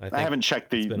 right now? I haven't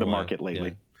checked the market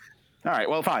lately. Yeah. All right,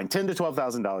 well, fine. $10,000 to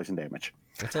 $12,000 in damage.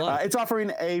 That's a lot. It's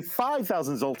offering a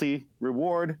 5,000 zloty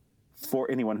reward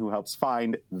for anyone who helps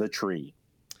find the tree.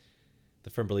 The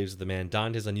firm believes the man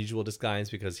donned his unusual disguise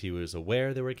because he was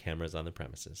aware there were cameras on the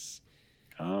premises.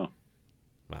 Oh.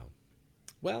 Wow.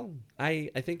 Well, I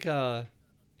think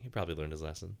he probably learned his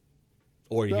lesson.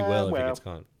 Or he will if he gets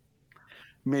caught.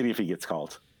 Maybe if he gets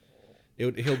called.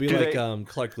 He'll be like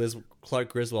Clark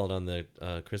Griswold on the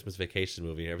Christmas Vacation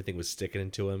movie. Everything was sticking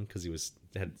into him because he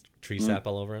had tree sap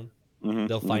all over him. Mm-hmm,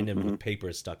 They'll find him with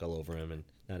paper stuck all over him and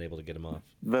not able to get him off.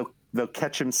 They'll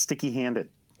catch him sticky-handed.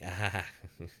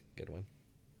 Good one.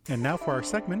 And now for our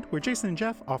segment where Jason and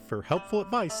Jeff offer helpful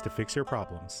advice to fix your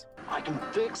problems. I can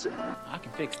fix it. I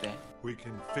can fix that. We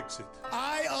can fix it.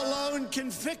 I alone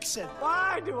can fix it.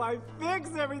 Why do I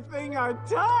fix everything I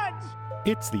touch?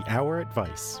 It's the Hour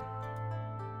Advice.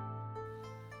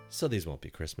 So these won't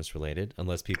be Christmas related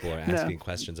unless people are asking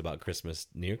questions about Christmas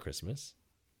near Christmas.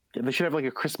 Yeah, they should have like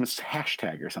a Christmas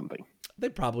hashtag or something. They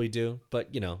probably do, but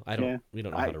we don't know how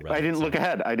to. I didn't look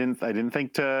ahead. I didn't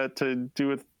think to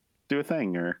do a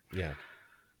thing or. Yeah.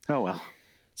 Oh well.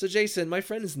 So Jason, my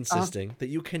friend is insisting that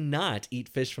you cannot eat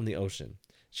fish from the ocean.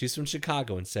 She's from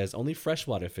Chicago and says only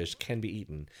freshwater fish can be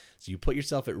eaten. So you put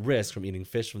yourself at risk from eating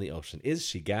fish from the ocean. Is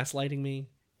she gaslighting me?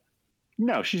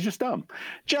 No, she's just dumb.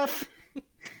 Jeff.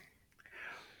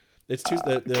 It's too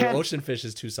the ocean fish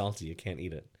is too salty. You can't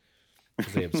eat it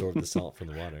because they absorb the salt from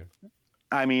the water.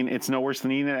 I mean, it's no worse than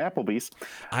eating at Applebee's.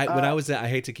 When I was I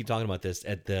hate to keep talking about this,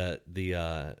 at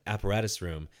the apparatus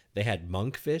room, they had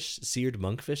monkfish, seared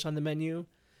monkfish on the menu.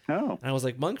 Oh. And I was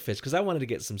like, monkfish, because I wanted to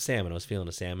get some salmon. I was feeling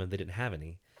a salmon. They didn't have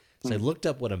any. So I looked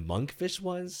up what a monkfish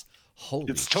was.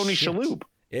 Holy It's Tony shit. Shalhoub.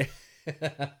 Yeah.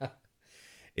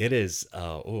 It is.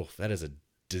 That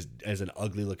is an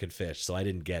ugly looking fish. So I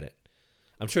didn't get it.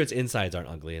 I'm sure its insides aren't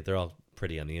ugly. They're all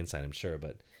pretty on the inside, I'm sure.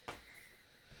 But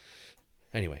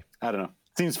anyway, I don't know.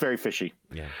 Seems very fishy.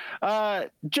 Yeah.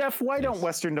 Jeff, why don't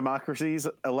Western democracies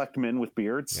elect men with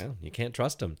beards? Yeah, you can't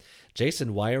trust them.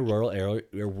 Jason, why are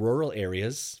rural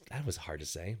areas? That was hard to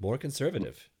say. More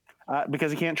conservative.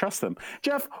 Because you can't trust them.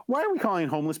 Jeff, why are we calling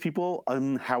homeless people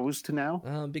unhoused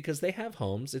now? Because they have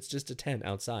homes. It's just a tent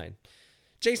outside.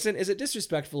 Jason, is it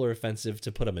disrespectful or offensive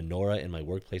to put a menorah in my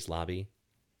workplace lobby?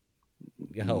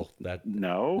 Oh, that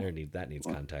needs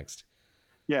context.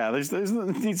 Yeah, there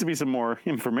needs to be some more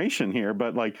information here,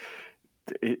 but like,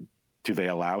 do they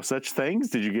allow such things?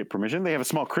 Did you get permission? They have a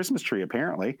small Christmas tree,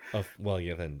 apparently. Oh, well,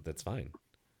 yeah, then that's fine.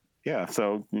 Yeah,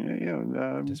 so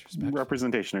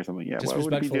representation or something. Yeah,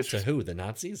 disrespectful to who? The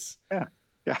Nazis? Yeah.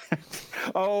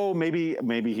 Oh, maybe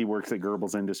he works at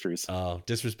Goebbels Industries. Oh,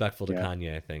 disrespectful to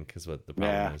Kanye, I think, is what the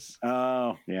problem is.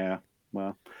 Oh, yeah.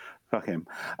 Well, fuck him.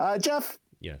 Jeff.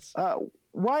 Yes.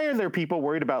 Why are there people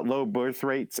worried about low birth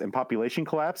rates and population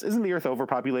collapse? Isn't the Earth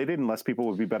overpopulated and less people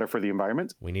would be better for the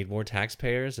environment? We need more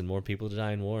taxpayers and more people to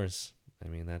die in wars. I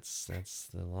mean, that's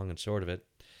the long and short of it.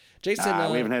 Jason,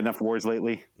 we haven't had enough wars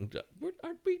lately.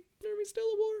 Are we still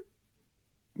at war?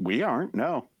 We aren't.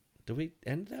 No. Do we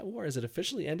end that war? Is it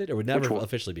officially ended, or we never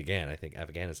officially began? I think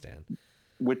Afghanistan.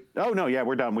 Oh no, yeah,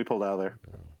 we're done. We pulled out of there.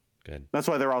 Oh, good. That's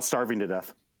why they're all starving to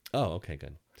death. Oh, okay,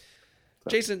 good.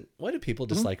 Jason, why do people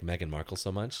dislike Meghan Markle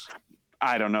so much?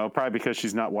 I don't know. Probably because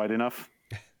she's not white enough.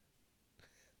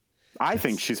 I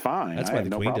think she's fine. That's why the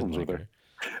Queen didn't like her.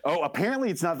 Oh, apparently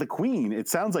it's not the Queen. It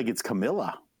sounds like it's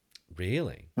Camilla.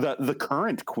 Really? The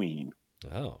current Queen.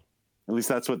 Oh. At least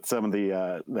that's what some of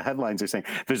the headlines are saying.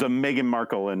 There's a Meghan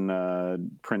Markle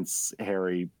and Prince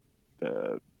Harry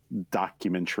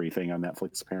documentary thing on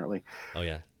Netflix, apparently. Oh,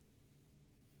 yeah.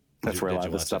 That's where a lot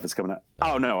of this stuff is coming out.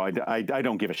 Oh no, I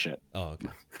don't give a shit. Oh, okay.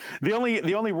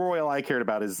 The only royal I cared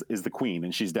about is the Queen,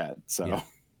 and she's dead. So yeah.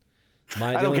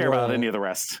 I don't care about any of the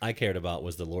rest. I cared about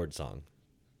was the Lord song.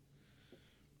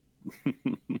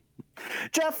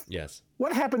 Jeff. Yes.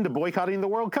 What happened to boycotting the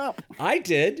World Cup? I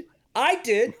did.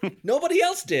 Nobody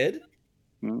else did.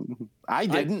 I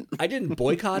didn't. I didn't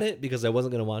boycott it because I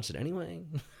wasn't going to watch it anyway.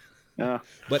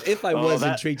 But if I was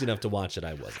intrigued enough to watch it,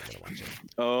 I wasn't going to watch it.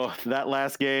 Oh, that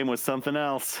last game was something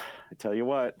else. I tell you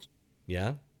what.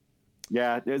 Yeah?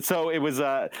 Yeah. So it was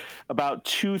about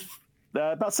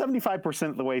 75%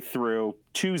 of the way through,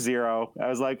 2-0. I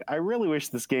was like, I really wish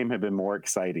this game had been more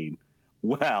exciting.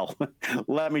 Well,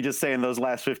 let me just say in those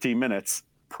last 15 minutes,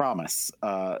 promise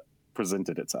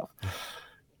presented itself.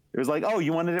 It was like, oh,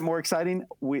 you wanted it more exciting?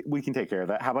 We can take care of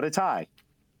that. How about a tie?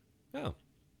 Oh.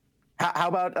 How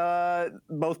about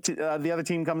the other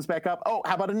team comes back up? Oh,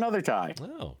 how about another tie? Oh.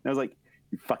 And I was like,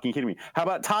 you fucking kidding me. How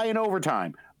about tie in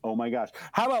overtime? Oh, my gosh.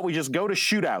 How about we just go to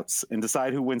shootouts and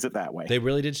decide who wins it that way? They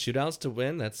really did shootouts to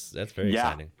win? That's very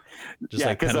exciting. Just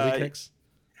like penalty kicks?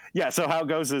 Yeah, so how it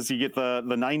goes is you get the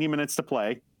 90 minutes to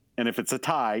play, and if it's a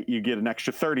tie, you get an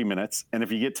extra 30 minutes. And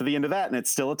if you get to the end of that and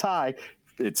it's still a tie,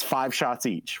 it's 5 shots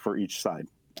each for each side.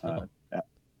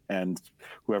 And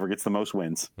whoever gets the most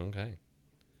wins. Okay.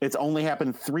 It's only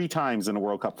happened 3 times in a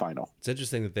World Cup final. It's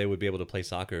interesting that they would be able to play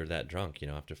soccer that drunk,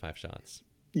 after 5 shots.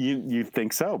 You'd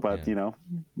think so, but,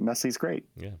 Messi's great.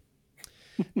 Yeah.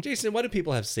 Jason, why do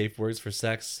people have safe words for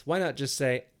sex? Why not just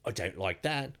say, I don't like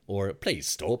that, or please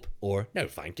stop, or no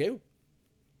thank you?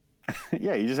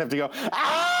 Yeah, you just have to go,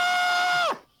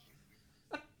 ah!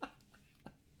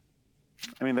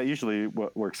 I mean, that usually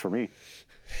works for me.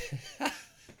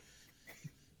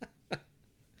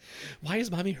 Why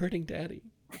is mommy hurting daddy?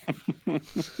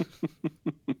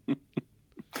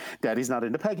 Daddy's not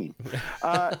into pegging.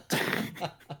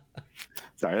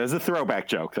 Sorry, that's a throwback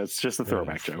joke. That's just a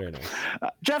throwback joke. Very nice.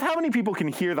 Jeff, how many people can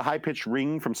hear the high-pitched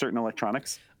ring from certain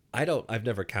electronics? I've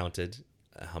never counted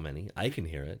how many. I can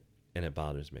hear it, and it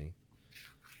bothers me.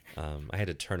 I had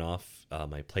to turn off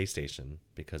my PlayStation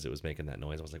because it was making that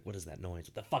noise. I was like, what is that noise?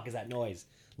 What the fuck is that noise?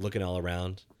 Looking all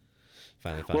around.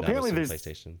 Finally found out it was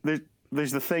PlayStation.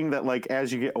 There's the thing that, like,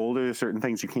 as you get older, there's certain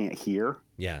things you can't hear.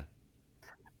 Yeah.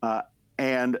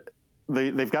 And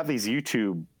they've got these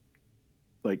YouTube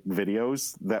like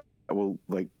videos that will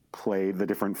like play the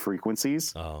different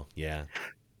frequencies. Oh, yeah.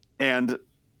 And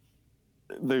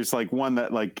there's like one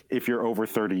that like if you're over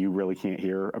 30 you really can't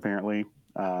hear apparently,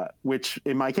 which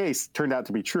in my case turned out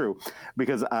to be true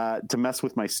because to mess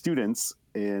with my students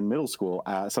in middle school,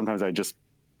 sometimes I just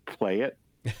play it.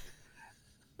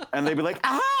 And they'd be like,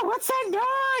 what's that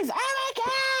noise? Oh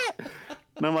my God.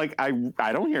 And I'm like, I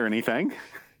don't hear anything.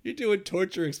 You're doing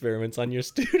torture experiments on your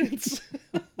students.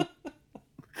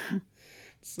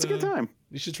 It's a good time.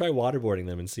 You should try waterboarding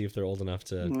them and see if they're old enough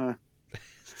to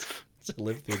to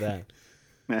live through that.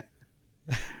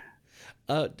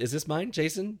 Is this mine,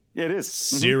 Jason? Yeah, it is.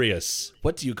 Serious.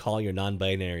 What do you call your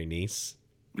non-binary niece?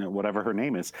 Whatever her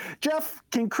name is. Jeff,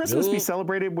 can Christmas be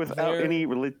celebrated without any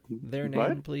religion? Their name,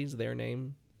 what? please. Their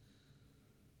name.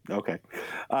 Okay.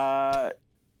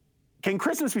 Can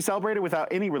Christmas be celebrated without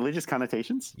any religious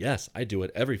connotations? Yes, I do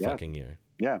it every fucking year.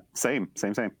 Yeah, same.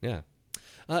 Yeah.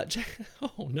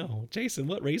 Oh no, Jason,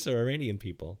 what race are Iranian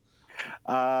people?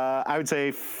 I would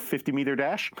say 50-meter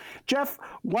dash. Jeff,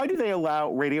 why do they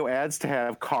allow radio ads to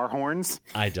have car horns?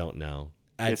 I don't know.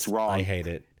 It's wrong. I hate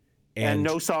it. And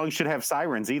no song should have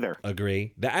sirens either.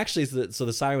 Agree. That actually is so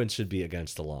the sirens should be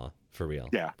against the law for real.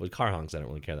 Yeah. With car honks, I don't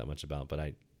really care that much about, but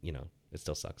it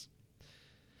still sucks.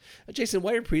 Jason,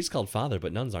 why are priests called father,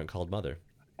 but nuns aren't called mother?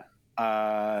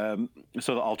 So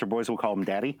the altar boys will call him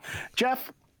daddy.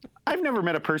 Jeff, I've never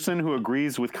met a person who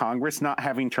agrees with Congress not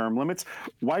having term limits.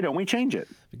 Why don't we change it?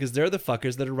 Because they're the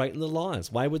fuckers that are writing the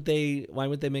laws. Why would they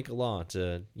make a law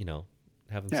to,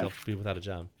 have themselves be without a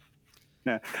job?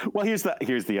 Yeah. Well, here's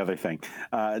the other thing.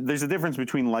 There's a difference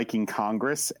between liking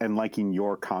Congress and liking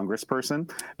your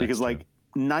congressperson, because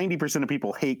 90% of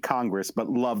people hate Congress but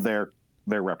love their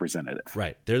representative.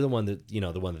 Right. They're the one that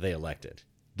the one that they elected.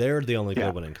 They're the only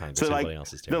good one in Congress. So Everybody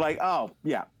else is terrible. they're like, oh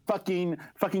yeah, fucking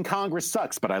Congress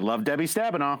sucks, but I love Debbie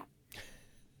Stabenow.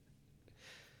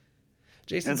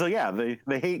 Jason, and so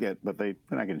they hate it, but they're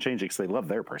not going to change it because they love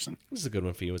their person. This is a good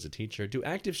one for you as a teacher. Do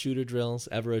active shooter drills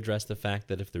ever address the fact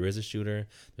that if there is a shooter,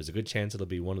 there's a good chance it'll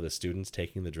be one of the students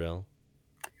taking the drill?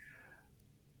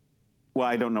 Well,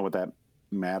 I don't know what that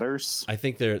matters. I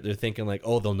think they're thinking like,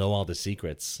 oh, they'll know all the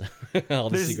secrets, all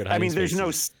the secret hiding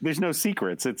spaces. there's no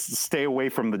secrets. It's stay away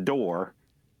from the door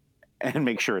and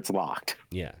make sure it's locked.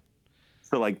 Yeah.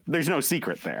 So there's no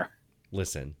secret there.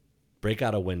 Listen, break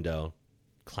out a window,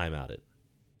 climb out it.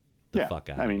 The fuck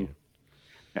out.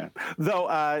 Yeah. Though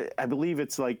I believe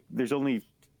it's there's only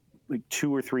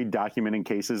 2 or 3 documented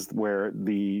cases where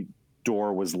the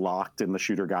door was locked and the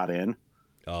shooter got in.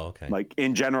 Oh, okay.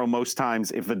 In general, most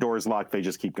times if the door is locked, they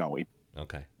just keep going.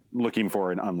 Okay. Looking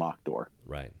for an unlocked door.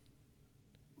 Right.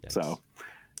 Yikes. So,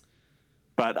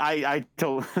 but I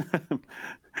told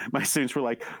my students were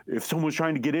like, if someone's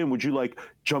trying to get in, would you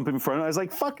jump in front? I was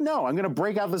like, fuck no, I'm going to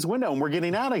break out this window and we're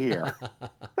getting out of here. I'm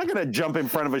not going to jump in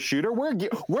front of a shooter.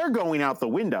 We're going out the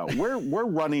window. We're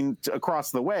running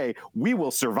across the way. We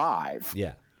will survive.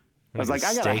 Yeah. I was like,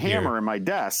 I got a hammer in my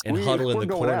desk. And huddle in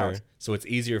the corner out. So it's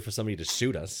easier for somebody to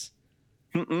shoot us.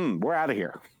 We're out of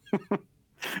here.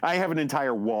 I have an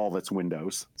entire wall that's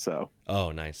windows. So.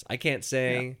 Oh, nice. I can't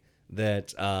say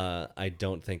that I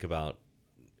don't think about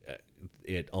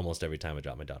it almost every time I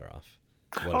drop my daughter off.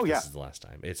 What if this is the last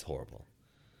time? It's horrible.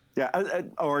 Yeah,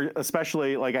 or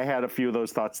especially I had a few of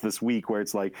those thoughts this week where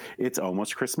it's it's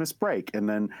almost Christmas break, and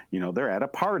then they're at a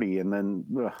party, and then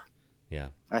yeah,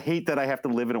 I hate that I have to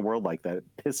live in a world like that. It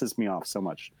pisses me off so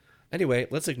much. Anyway,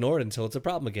 let's ignore it until it's a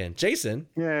problem again. Jason.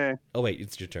 Yeah. Oh wait,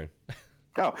 it's your turn.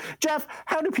 Oh, Jeff,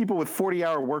 how do people with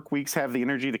 40-hour work weeks have the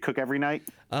energy to cook every night?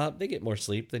 They get more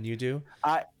sleep than you do.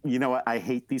 You know what? I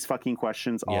hate these fucking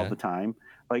questions all the time.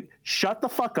 Shut the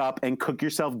fuck up and cook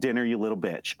yourself dinner, you little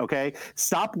bitch, okay?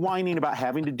 Stop whining about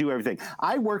having to do everything.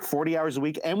 I work 40 hours a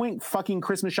week and went fucking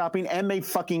Christmas shopping and made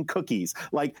fucking cookies.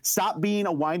 Stop being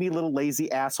a whiny little lazy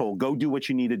asshole. Go do what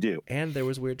you need to do. And there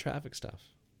was weird traffic stuff.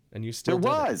 And you still did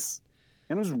it.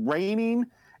 And it was raining,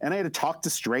 and I had to talk to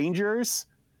strangers.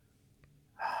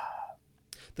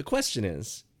 The question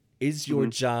is your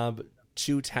job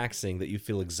too taxing that you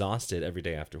feel exhausted every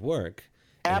day after work?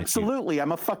 Absolutely.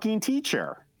 I'm a fucking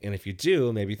teacher. And if you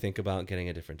do, maybe think about getting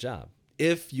a different job.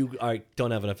 If you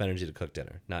don't have enough energy to cook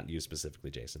dinner. Not you specifically,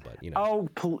 Jason, but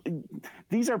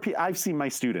these are I've seen my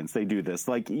students. They do this.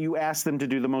 You ask them to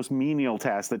do the most menial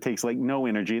task that takes no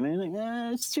energy, and they're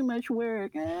like, it's too much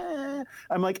work.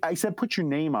 I'm like, I said, put your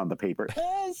name on the paper.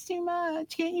 It's too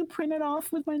much. Can't you print it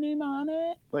off with my name on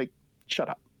it? Shut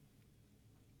up.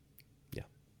 Yeah.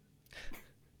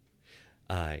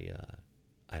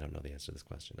 I don't know the answer to this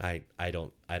question. I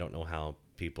don't know how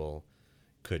people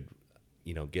could,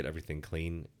 get everything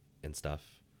clean and stuff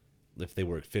if they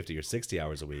work 50 or 60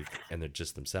 hours a week and they're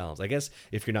just themselves. I guess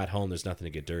if you're not home, there's nothing to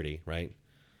get dirty, right?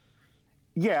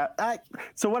 Yeah.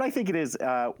 So what I think it is,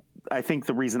 I think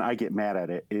the reason I get mad at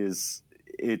it is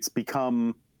it's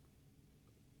become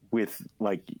with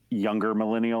younger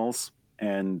millennials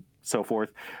and so forth,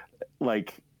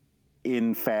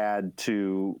 in fad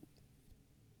to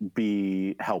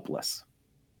be helpless.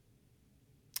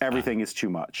 Everything is too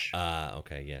much.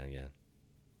 Okay. Yeah.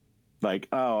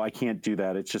 Oh, I can't do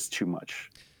that. It's just too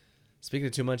much. Speaking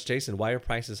of too much, Jason, why are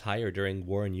prices higher during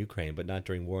war in Ukraine but not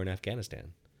during war in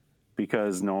Afghanistan?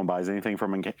 Because no one buys anything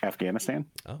from Afghanistan.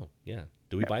 Oh, yeah.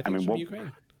 Do we buy things from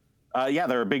Ukraine? Yeah,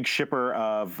 they're a big shipper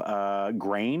of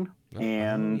grain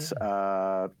and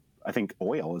I think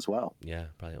oil as well. Yeah,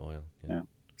 probably oil. Yeah.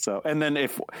 So, and then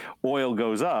if oil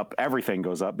goes up, everything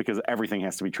goes up because everything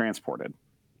has to be transported.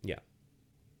 Yeah.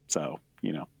 So,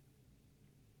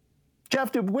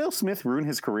 Jeff, did Will Smith ruin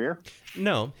his career?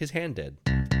 No, his hand did.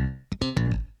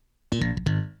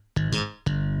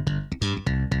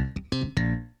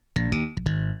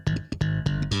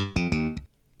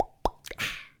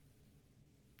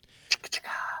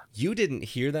 You didn't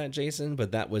hear that, Jason,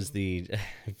 but that was the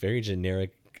very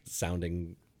generic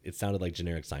sounding. It sounded like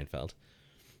generic Seinfeld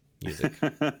music.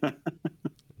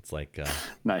 It's like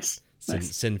nice.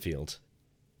 Sinfield.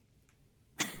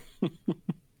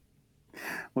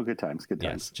 Well, good times. Good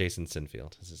times. Yes, Jason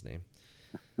Sinfield is his name.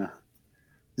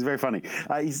 He's very funny.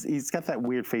 He's got that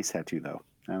weird face tattoo, though.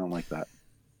 I don't like that.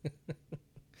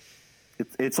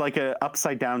 It's like a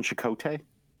upside down chicote.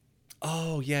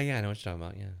 Oh, yeah, I know what you're talking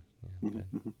about. Yeah. Okay.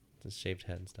 The shaved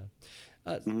head and stuff.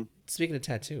 Speaking of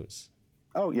tattoos.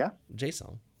 Oh, yeah?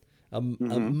 Jason, a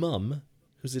mum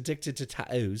who's addicted to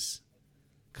tattoos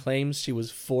claims she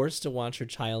was forced to watch her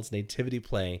child's nativity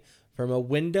play from a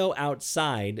window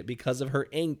outside because of her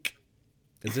ink.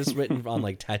 Is this written on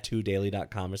like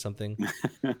tattoodaily.com or something?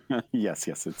 Yes,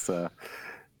 it's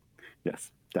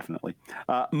yes, definitely.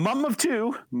 Mum of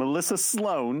two, Melissa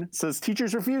Sloan, says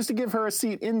teachers refused to give her a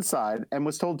seat inside and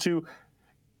was told to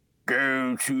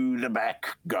go to the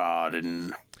back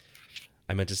garden.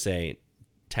 I meant to say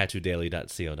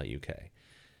tattoodaily.co.uk.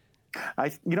 I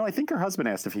think her husband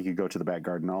asked if he could go to the back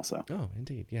garden also. Oh,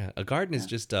 indeed. Yeah. A garden is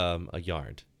just a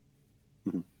yard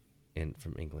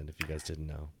from England, if you guys didn't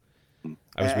know.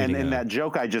 And in that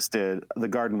joke I just did, the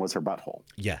garden was her butthole.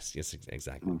 Yes,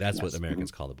 exactly. That's what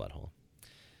Americans call the butthole.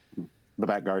 The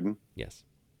back garden? Yes.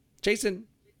 Jason,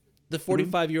 the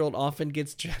 45-year-old often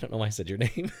gets... I don't know why I said your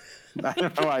name. I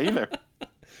don't know why either.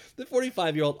 The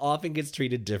 45-year-old often gets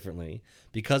treated differently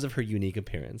because of her unique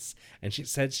appearance, and she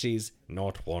said she's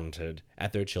not wanted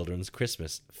at their children's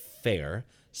Christmas fair,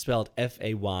 spelled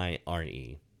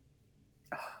Fayre.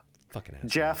 Fucking asshole.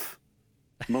 Jeff,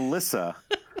 Melissa,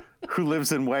 who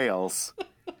lives in Wales.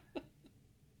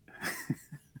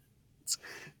 it's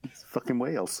fucking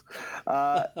Wales.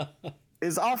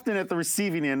 Is often at the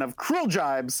receiving end of cruel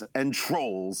jibes and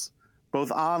trolls, both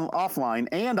offline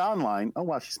and online. Oh,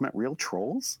 wow, she's met real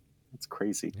trolls? That's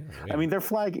crazy. Yeah. I mean, their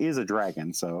flag is a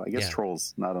dragon, so I guess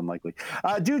trolls, not unlikely.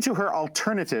 Due to her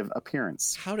alternative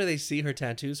appearance. How do they see her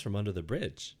tattoos from under the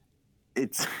bridge?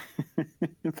 It's...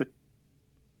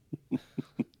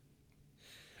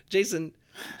 Jason,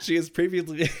 she has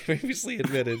previously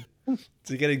admitted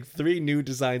to getting 3 new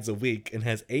designs a week and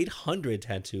has 800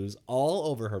 tattoos all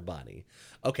over her body.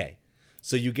 Okay,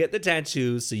 so you get the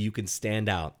tattoos so you can stand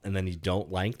out, and then you don't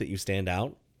like that you stand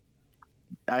out?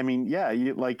 I mean, yeah,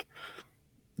 you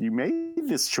made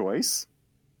this choice.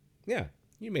 Yeah,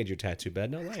 you made your tattoo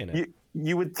bed, no laying it.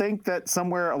 You would think that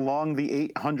somewhere along the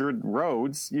 800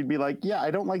 roads, you'd be like, yeah,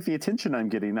 I don't like the attention I'm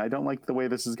getting. I don't like the way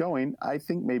this is going. I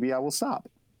think maybe I will stop.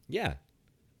 Yeah.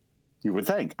 You would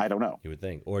think. I don't know. You would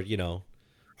think. Or,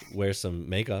 wear some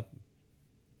makeup.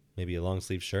 Maybe a long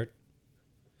sleeve shirt.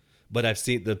 But I've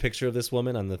seen the picture of this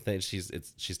woman on the thing.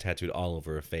 She's tattooed all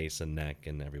over her face and neck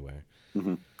and everywhere.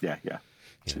 Mm-hmm. Yeah.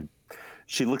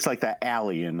 She looks like that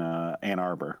alley in Ann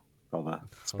Arbor. All the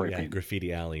spray paint.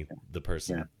 Graffiti Alley, the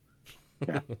person.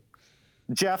 Yeah.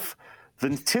 Jeff, the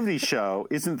Nativity Show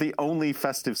isn't the only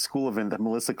festive school event that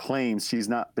Melissa claims she's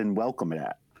not been welcome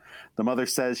at. The mother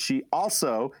says she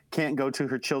also can't go to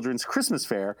her children's Christmas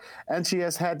fair, and she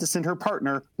has had to send her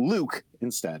partner, Luke,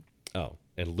 instead. Oh,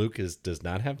 and Luke does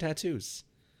not have tattoos.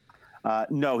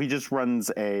 No, he just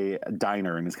runs a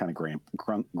diner and is kind of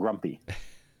grumpy.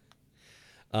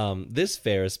 This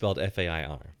fair is spelled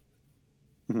Fair.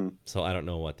 Mm-hmm. So I don't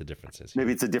know what the difference is.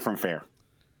 Maybe it's a different fair.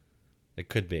 It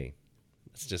could be.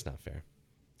 It's just not fair.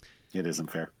 It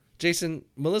isn't fair. Jason,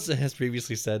 Melissa has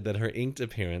previously said that her inked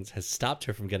appearance has stopped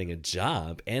her from getting a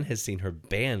job and has seen her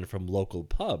banned from local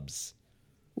pubs.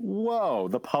 Whoa,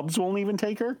 the pubs won't even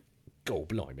take her? Go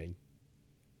blimey.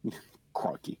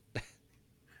 Crikey.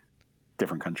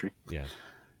 Different country. Yeah.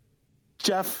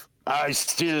 Jeff, I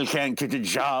still can't get a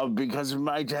job because of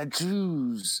my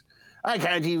tattoos. I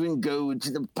can't even go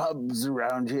to the pubs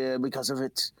around here because of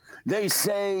it. They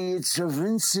say it's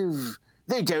offensive.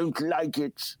 They don't like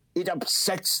it. It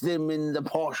upsets them in the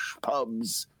posh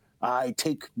pubs. I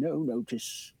take no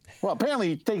notice. Well, apparently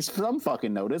he takes some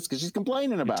fucking notice because she's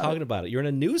complaining about it. You're talking about it. You're in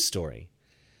a news story.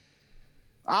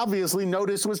 Obviously,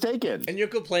 notice was taken. And you're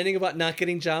complaining about not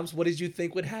getting jobs? What did you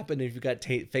think would happen if you got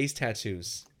face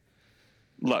tattoos?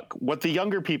 Look, what the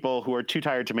younger people who are too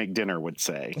tired to make dinner would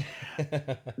say.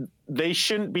 They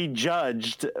shouldn't be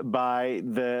judged by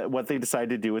what they decide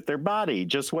to do with their body,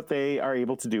 just what they are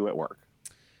able to do at work.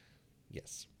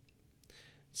 Yes.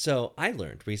 So I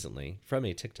learned recently from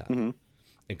a TikTok.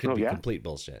 It could be complete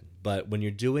bullshit, but when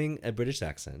you're doing a British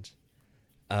accent,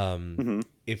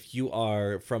 if you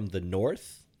are from the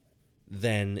north,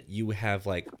 then you have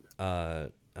like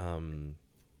okay,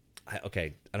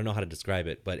 I don't know how to describe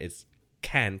it, but it's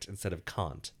can't instead of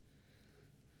can't.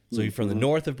 So you're from the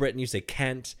north of Britain, you say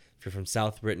can't. If you're from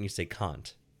South Britain, you say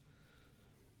can't.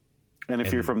 And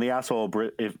if you're from the asshole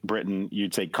Britain,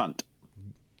 you'd say cunt.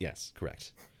 Yes,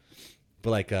 correct.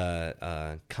 But like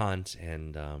can't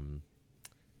and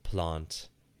plant,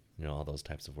 all those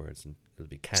types of words, and it would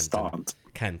be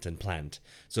can't and plant.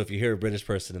 So if you hear a British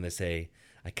person and they say,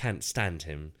 I can't stand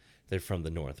him, they're from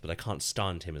the north, but I can't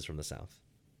stand him is from the south.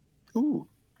 Ooh,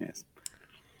 yes.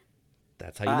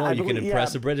 That's how you know you can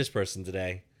impress a British person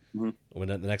today. When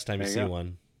the next time you see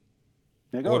one.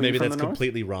 Or maybe that's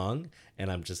completely wrong,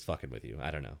 and I'm just fucking with you.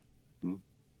 I don't know.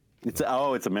 It's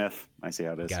a myth. I see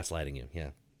how it is. Gaslighting you,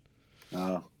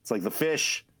 yeah. It's like the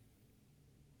fish.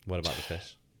 What about the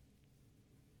fish?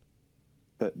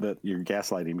 That you're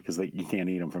gaslighting because you can't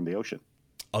eat them from the ocean.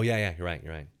 Oh, yeah, you're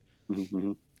right.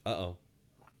 Uh-oh.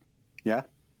 Yeah?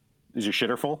 Is your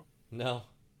shitter full? No.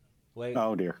 Wait.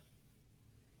 Oh, dear.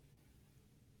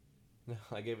 No,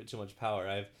 I gave it too much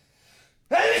power.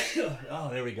 Oh,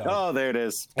 there we go. Oh, there it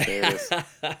is.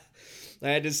 I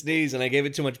had to sneeze, and I gave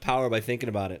it too much power by thinking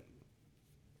about it.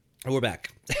 Oh, we're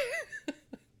back.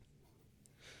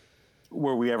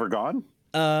 Were we ever gone?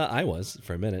 I was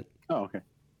for a minute. Oh, okay.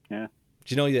 Yeah.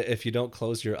 Do you know that if you don't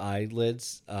close your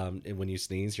eyelids when you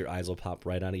sneeze, your eyes will pop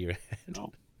right out of your head?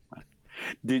 Oh.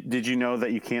 Did you know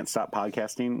that you can't stop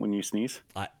podcasting when you sneeze?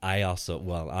 I also,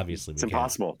 well, obviously it's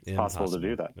impossible. It's impossible to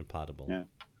do that. Impossible. Yeah.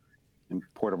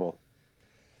 Portable.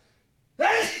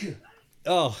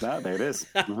 Oh. There it is.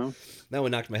 That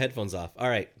one knocked my headphones off. All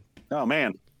right. Oh,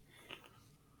 man.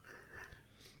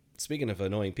 Speaking of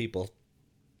annoying people.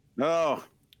 Oh.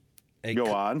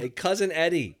 Go on. A cousin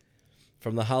Eddie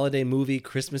from the holiday movie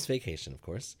Christmas Vacation, of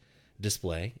course,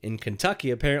 display in Kentucky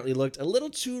apparently looked a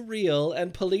little too real,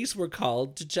 and police were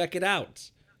called to check it out.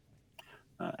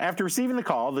 After receiving the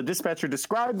call, the dispatcher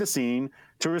described the scene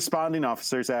to responding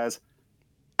officers as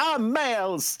a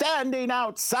male standing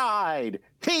outside.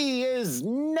 He is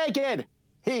naked.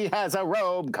 He has a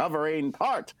robe covering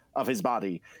part of his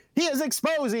body. He is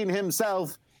exposing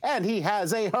himself, and he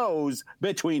has a hose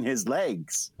between his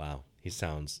legs. Wow, he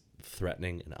sounds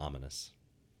threatening and ominous.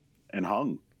 And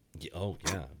hung. Oh,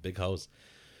 yeah, big hose.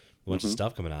 A bunch of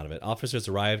stuff coming out of it. Officers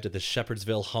arrived at the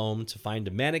Shepherdsville home to find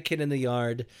a mannequin in the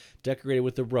yard, decorated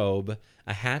with a robe,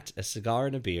 a hat, a cigar,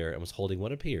 and a beer, and was holding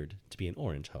what appeared to be an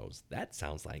orange hose. That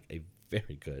sounds like a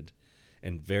very good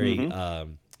and very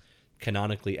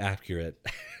canonically accurate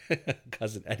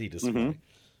Cousin Eddie display.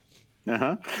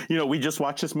 We just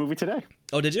watched this movie today.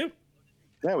 Oh, did you?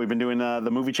 Yeah, we've been doing the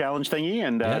movie challenge thingy,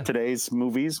 and today's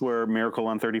movies were Miracle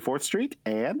on 34th Street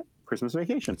and Christmas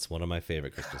Vacation. It's one of my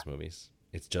favorite Christmas movies.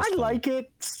 It's just I fun. like it,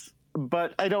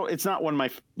 but I don't. It's not one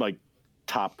of my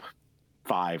top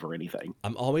 5 or anything.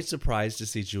 I'm always surprised to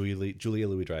see Julia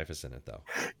Louis-Dreyfus in it, though.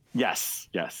 Yes.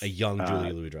 A young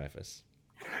Julia Louis-Dreyfus.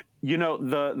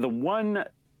 The one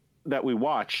that we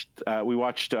watched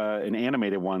an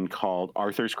animated one called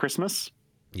Arthur's Christmas.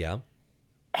 Yeah.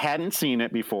 Hadn't seen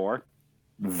it before.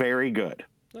 Very good.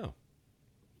 Oh.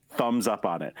 Thumbs up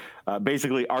on it.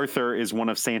 Basically, Arthur is one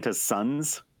of Santa's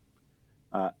sons,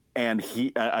 and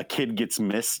a kid gets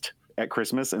missed at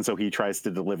Christmas, and so he tries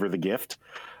to deliver the gift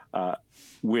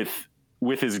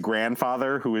with his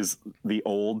grandfather, who is the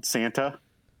old Santa,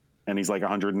 and he's like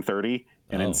 130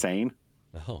 and insane.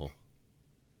 Oh.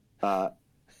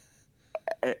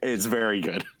 It's very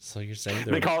good. So you're saying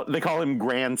they call him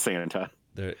Grand Santa.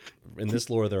 In this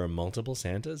lore, there are multiple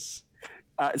Santas?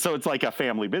 So it's like a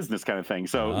family business kind of thing.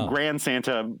 So Grand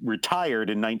Santa retired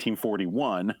in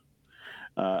 1941.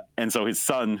 And so his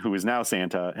son, who is now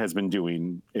Santa, has been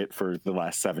doing it for the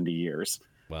last 70 years.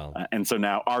 Wow. And so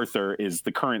now Arthur is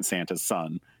the current Santa's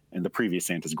son and the previous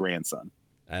Santa's grandson.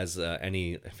 As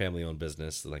any family-owned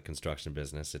business, like construction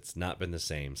business, it's not been the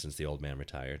same since the old man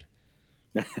retired.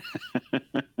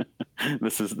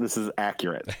 This is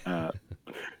accurate.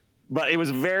 But it was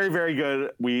very, very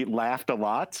good. We laughed a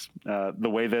lot. The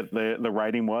way that the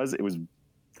writing was, it was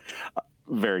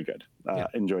very good.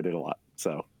 Enjoyed it a lot.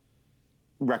 So,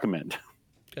 recommend.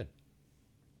 Good.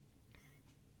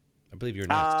 I believe you're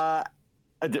next.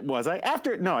 Was I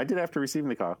after? No, I did after receiving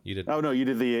the call. You did. Oh no, you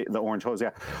did the orange hose.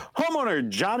 Yeah. Homeowner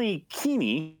Johnny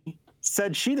Keeney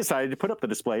said she decided to put up the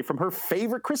display from her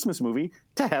favorite Christmas movie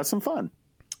to have some fun.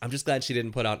 I'm just glad she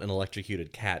didn't put out an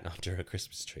electrocuted cat under a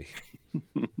Christmas tree.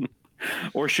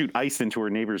 Or shoot ice into her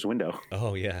neighbor's window.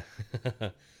 Oh yeah.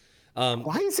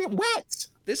 Why is it wet?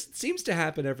 This seems to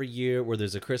happen every year where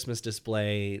there's a Christmas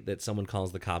display that someone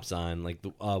calls the cops on, like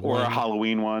or a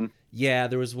Halloween one. Yeah,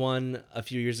 there was one a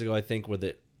few years ago, I think, where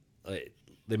they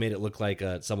made it look like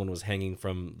someone was hanging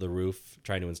from the roof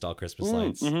trying to install Christmas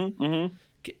lights.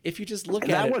 If you just look at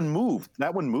that it, one moved.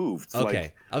 That one moved. Okay,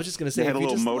 like, I was just gonna say, had if a you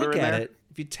little just motor look in at there. it,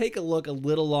 if you take a look a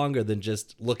little longer than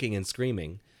just looking and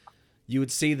screaming, you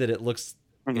would see that it looks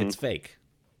it's fake.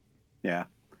 Yeah.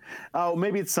 Oh,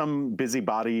 maybe it's some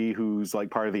busybody who's like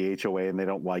part of the HOA and they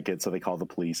don't like it, so they call the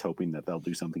police, hoping that they'll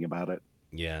do something about it.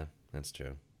 Yeah, that's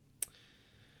true.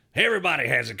 Everybody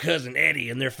has a cousin Eddie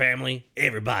in their family.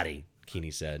 Everybody,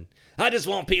 Keeney said. I just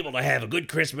want people to have a good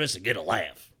Christmas and get a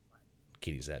laugh,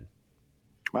 Keeney said.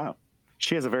 Wow.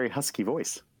 She has a very husky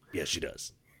voice. Yes, she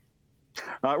does.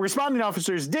 Responding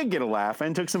officers did get a laugh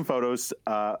and took some photos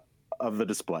of the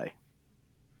display.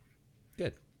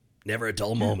 Good. Never a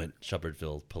dull moment,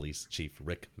 Shepherdville Police Chief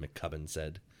Rick McCubbin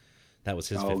said. That was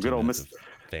his 15 minutes of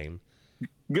fame.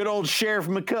 Good old Sheriff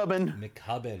McCubbin.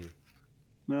 McCubbin.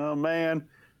 Oh, man.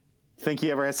 Think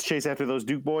he ever has to chase after those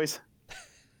Duke boys?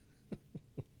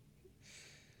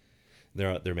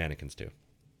 They're mannequins, too.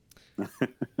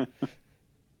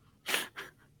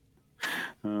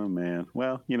 Oh, man.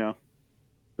 Well, you know,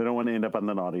 they don't want to end up on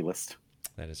the naughty list.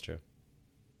 That is true.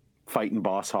 Fighting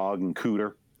Boss Hog and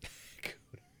Cooter.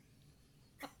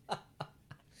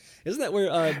 Isn't that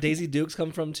where Daisy Dukes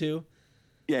come from, too?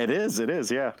 Yeah, it is. It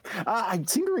is, yeah. I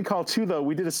seem to recall, too, though,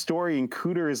 we did a story, and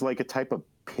Cooter is like a type of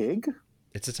pig?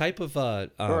 It's a type of...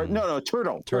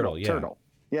 turtle. Turtle, yeah. Turtle.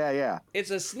 Yeah, yeah. It's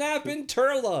a snapping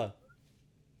turtle.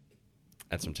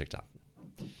 That's from TikTok.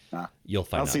 You'll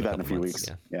find out. I'll see that in a few weeks.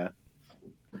 Yeah.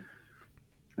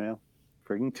 Well,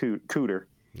 friggin' Cooter.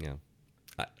 Yeah.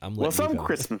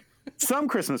 Some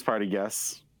Christmas party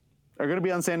guests are going to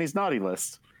be on Sandy's naughty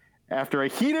list after a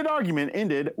heated argument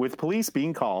ended with police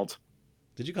being called.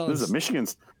 Did you call him? This is a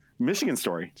Michigan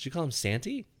story. Did you call him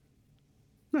Santy?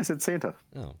 No, I said Santa.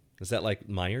 Oh, is that like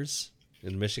Myers?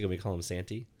 In Michigan, we call him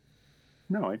Santy.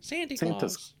 No, Santy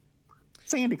Claus.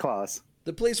 Sandy Claus.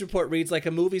 The police report reads like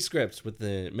a movie script with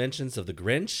the mentions of the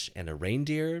Grinch and a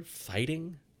reindeer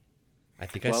fighting. I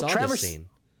think I saw this scene.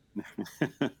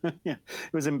 Yeah,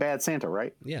 it was in Bad Santa,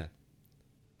 right? Yeah.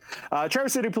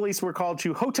 Traverse City Police were called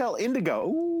to Hotel Indigo.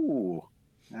 Ooh,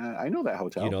 I know that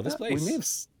hotel. You know this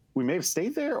place? We may have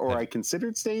stayed there, or I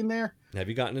considered staying there. Have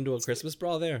you gotten into a Christmas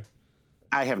brawl there?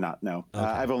 I have not, no. Okay.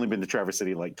 I've only been to Traverse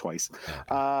City like twice.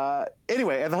 Okay.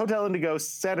 Anyway, at the Hotel Indigo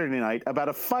Saturday night about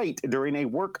a fight during a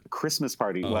work Christmas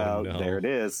party. No. There it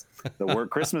is. The work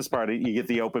Christmas party. You get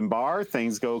the open bar.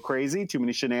 Things go crazy. Too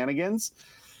many shenanigans.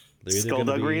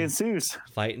 Skullduggery ensues.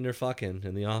 Fighting or fucking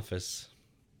in the office.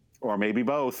 Or maybe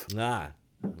both. A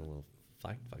little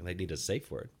fucking. They need a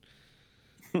safe word.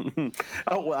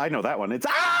 Oh, well, I know that one. It's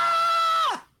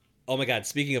ah! Oh my God.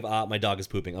 Speaking of my dog is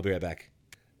pooping. I'll be right back.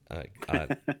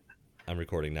 I'm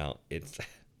recording now.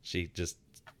 She just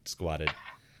squatted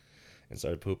and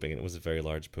started pooping, and it was a very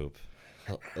large poop.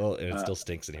 Oh, and it still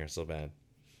stinks in here so bad.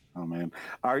 Oh man,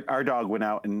 our dog went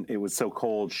out and it was so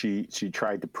cold. She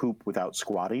tried to poop without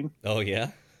squatting. Oh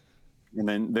yeah, and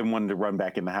then wanted to run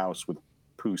back in the house with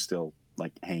poo still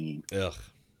like hanging. Ugh.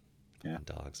 Yeah,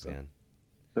 dogs, man.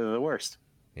 They're the worst.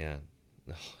 Yeah.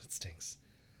 Oh, it stinks.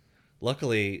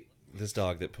 Luckily, this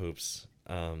dog that poops,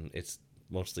 it's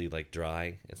mostly like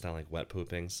dry. It's not like wet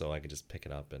pooping, so I could just pick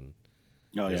it up and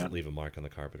it doesn't leave a mark on the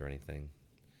carpet or anything.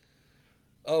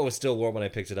 Oh, it's still warm when I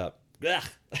picked it up. Ugh.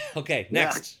 Okay,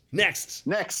 next.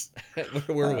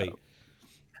 Where were we?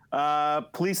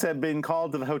 Police have been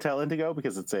called to the Hotel Indigo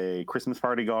because it's a Christmas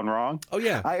party gone wrong. Oh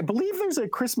yeah, I believe there's a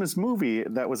Christmas movie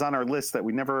that was on our list that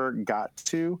we never got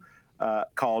to,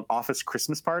 called Office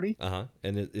Christmas Party.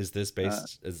 And is this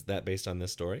based? Is that based on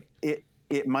this story?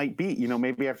 It might be. You know,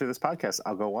 maybe after this podcast,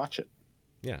 I'll go watch it.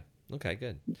 Yeah. Okay.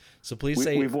 Good. So please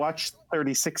say we've watched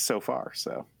 36 so far.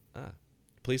 So.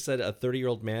 Police said a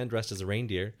 30-year-old man dressed as a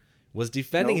reindeer was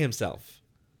defending himself.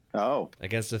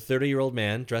 Against a 30-year-old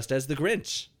man dressed as the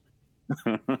Grinch.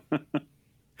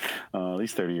 Oh,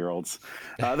 these 30-year-olds.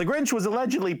 The Grinch was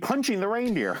allegedly punching the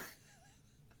reindeer.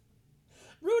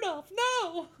 Rudolph,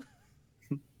 no!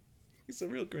 He's a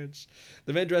real Grinch.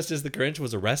 The man dressed as the Grinch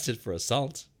was arrested for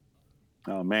assault.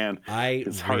 Oh, man. I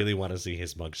really want to see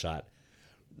his mugshot.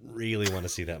 Really want to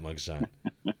see that mugshot.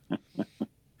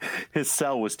 His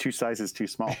cell was 2 sizes too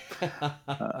small.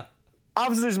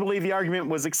 Officers believe the argument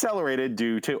was accelerated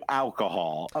due to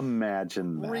alcohol.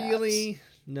 Imagine that. Really?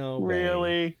 No way.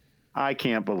 Really? I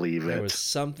can't believe it. There was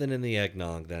something in the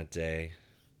eggnog that day,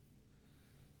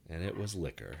 and it was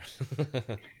liquor.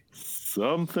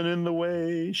 Something in the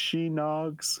way she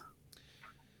nogs.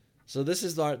 So this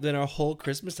is then our whole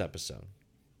Christmas episode.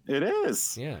 It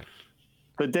is. Yeah.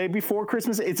 The day before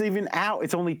Christmas. It's even out.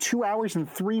 It's only 2 hours and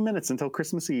 3 minutes until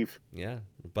Christmas Eve. Yeah.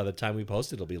 By the time we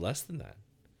post it, it'll be less than that.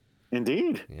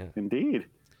 Indeed. Yeah. Indeed.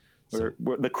 So,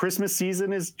 The Christmas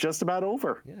season is just about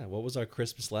over. yeah. What was our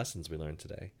Christmas lessons we learned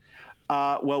today?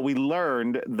 Well, we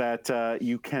learned that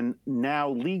you can now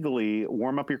legally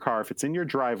warm up your car if it's in your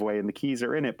driveway and the keys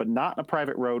are in it, but not in a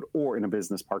private road or in a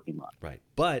business parking lot. Right.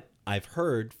 But I've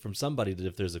heard from somebody that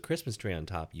if there's a Christmas tree on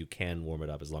top, you can warm it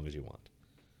up as long as you want.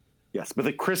 Yes, but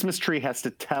the Christmas tree has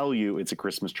to tell you it's a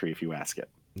Christmas tree if you ask it.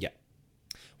 Yeah.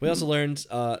 We also learned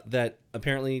that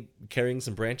apparently carrying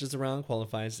some branches around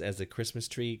qualifies as a Christmas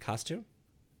tree costume.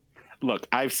 Look,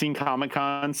 I've seen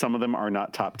Comic-Con. Some of them are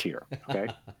not top tier, okay?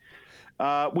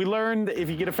 We learned if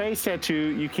you get a face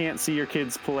tattoo, you can't see your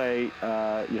kids play.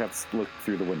 You have to look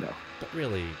through the window. But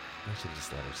really, I should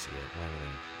just let her see it. Why would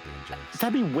I be jerks?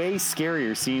 That'd be way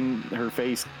scarier seeing her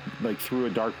face like through a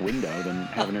dark window than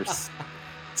having her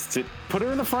sit. Put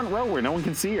her in the front row where no one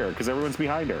can see her because everyone's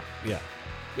behind her. Yeah.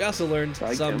 We also learned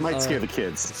It might scare the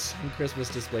kids. Some Christmas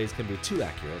displays can be too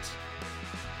accurate.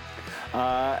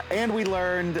 And we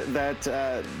learned that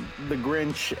the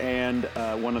Grinch and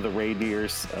one of the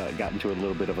reindeers got into a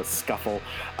little bit of a scuffle.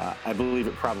 I believe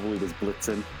it probably was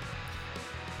Blitzen.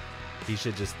 He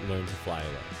should just learn to fly away.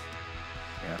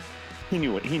 Yeah,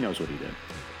 he knows what he did.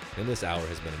 And this hour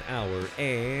has been an hour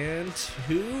and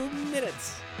 2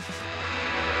 minutes.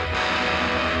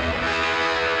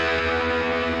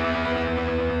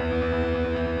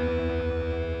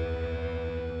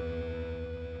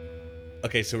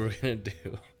 Okay, so we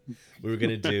were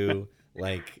gonna do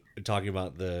like talking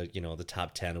about the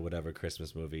top 10 or whatever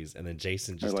Christmas movies, and then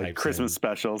Jason just like types Christmas in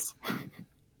specials.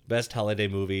 Best holiday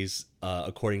movies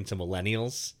according to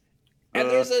millennials, and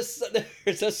there's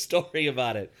a story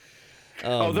about it.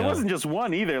 Oh, there wasn't just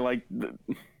one either. Like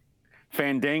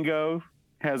Fandango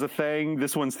has a thing.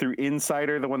 This one's through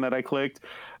Insider, the one that I clicked.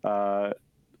 I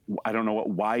don't know what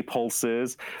Y Pulse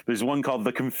is. There's one called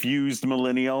The Confused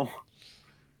Millennial.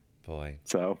 Boy.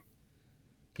 So,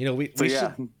 we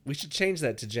should change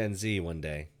that to Gen Z one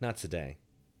day, not today.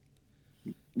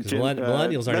 Because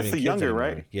millennials aren't that's even the kids younger, anymore.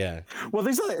 right? Yeah. Well,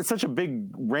 there's such a big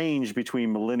range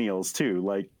between millennials too.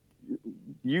 Like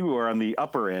you are on the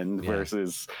upper end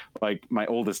versus like my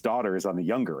oldest daughter is on the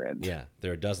younger end. Yeah,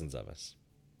 there are dozens of us.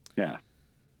 Yeah.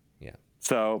 Yeah.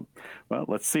 So, well,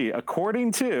 let's see.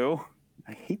 According to,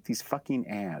 I hate these fucking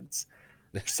ads.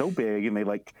 They're so big and they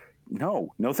like,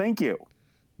 no, thank you.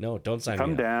 No, don't sign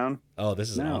Come me up. down. Oh, this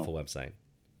is an awful website.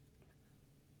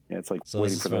 Yeah, it's like so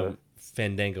waiting this is for from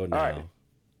Fandango now. All right.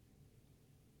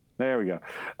 There we go.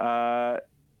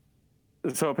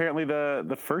 So apparently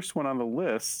the first one on the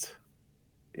list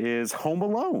is Home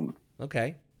Alone.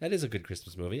 Okay, that is a good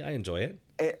Christmas movie. I enjoy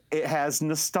it. It has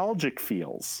nostalgic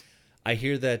feels. I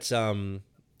hear that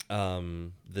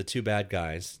the two bad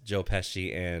guys, Joe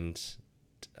Pesci and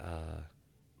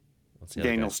what's the other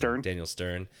Daniel guy's Stern. name? Daniel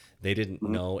Stern. They didn't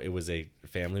know it was a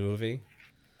family movie,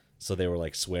 so they were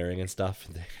like swearing and stuff.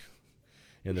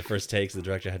 In the first takes, the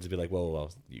director had to be like, "Whoa,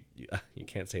 you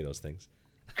can't say those things."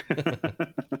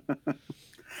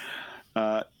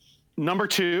 Number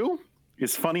 2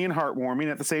 is funny and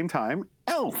heartwarming at the same time.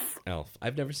 Elf.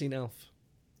 I've never seen Elf.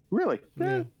 Really?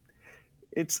 Yeah.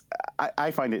 It's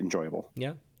I find it enjoyable.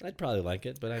 Yeah, I'd probably like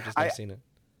it, but I've just never seen it.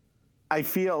 I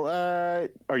feel.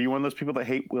 Are you one of those people that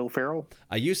hate Will Ferrell?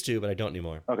 I used to, but I don't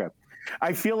anymore. Okay.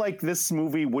 I feel like this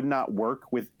movie would not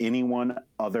work with anyone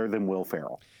other than Will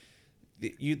Ferrell.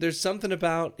 There's something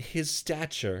about his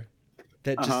stature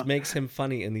that just makes him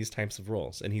funny in these types of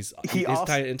roles, and his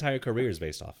entire career is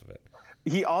based off of it.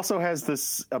 He also has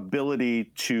this ability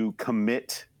to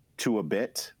commit to a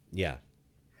bit. Yeah.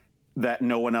 That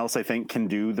no one else, I think, can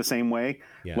do the same way.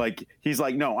 Yeah. Like, he's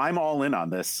like, no, I'm all in on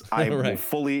this. I will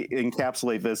fully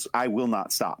encapsulate this. I will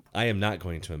not stop. I am not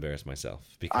going to embarrass myself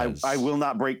because I will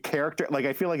not break character. Like,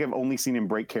 I feel like I've only seen him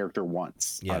break character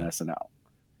once on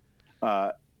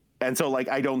SNL. And so, like,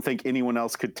 I don't think anyone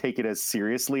else could take it as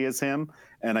seriously as him.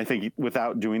 And I think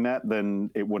without doing that,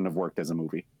 then it wouldn't have worked as a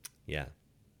movie. Yeah.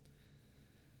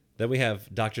 Then we have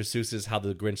Dr. Seuss's How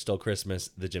the Grinch Stole Christmas,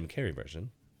 the Jim Carrey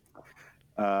version.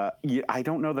 Yeah, I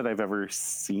don't know that I've ever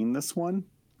seen this one.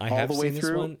 I have seen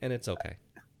this one, and it's okay.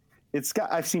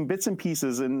 I've seen bits and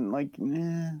pieces, and like,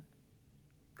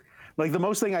 Like the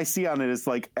most thing I see on it is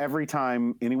like every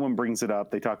time anyone brings it up,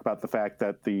 they talk about the fact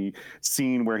that the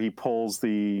scene where he pulls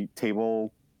the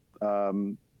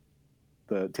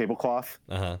tablecloth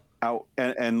out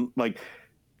and like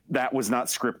that was not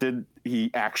scripted.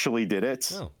 He actually did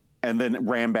it. Oh. And then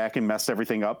ran back and messed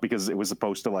everything up because it was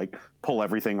supposed to like pull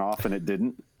everything off and it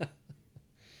didn't.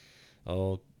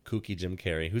 Oh, kooky Jim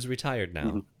Carrey, who's retired now.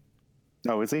 Mm-hmm.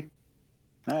 Oh, is he?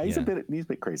 He's a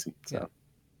bit crazy. So. Yeah.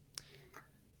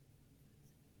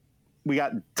 We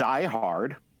got Die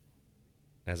Hard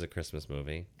as a Christmas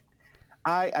movie.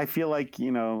 I feel like,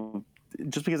 you know,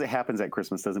 just because it happens at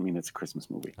Christmas doesn't mean it's a Christmas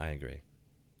movie. I agree.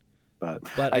 But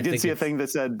I did see a thing that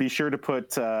said be sure to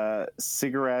put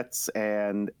cigarettes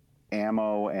and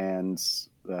ammo and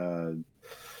I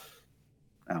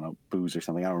don't know, booze or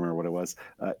something. I don't remember what it was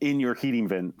in your heating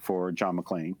vent for John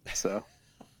McClane. So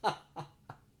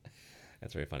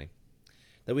that's very funny.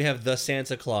 Then we have The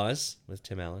Santa Claus with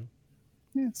Tim Allen.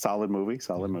 Yeah, solid movie.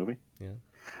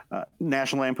 Yeah.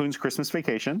 National Lampoon's Christmas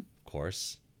Vacation. Of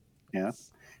course. Yeah.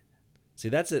 See,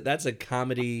 that's a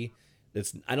comedy.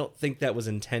 I don't think that was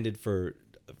intended for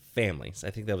families. I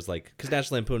think that was like because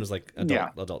National Lampoon was like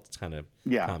adult kind of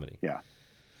comedy. Yeah.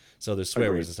 So there's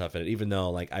swear words and stuff in it, even though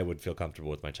like I would feel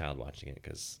comfortable with my child watching it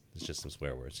because it's just some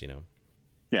swear words, you know.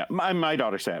 Yeah, my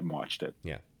daughter sat and watched it.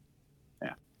 Yeah.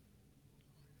 Yeah.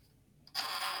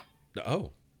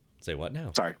 Oh, say what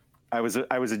now? Sorry, I was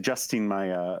adjusting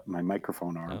my my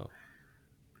microphone arm.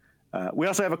 Oh. We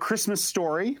also have A Christmas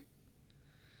Story.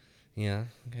 Yeah.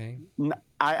 Okay.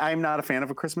 I'm not a fan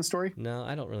of A Christmas Story. No,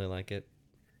 I don't really like it.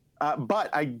 But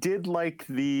I did like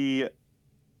the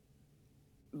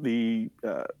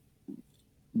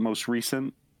most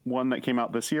recent one that came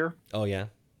out this year. Oh yeah.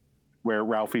 Where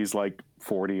Ralphie's like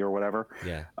 40 or whatever.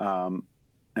 Yeah.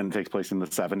 And it takes place in the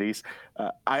 70s.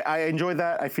 I enjoyed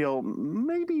that. I feel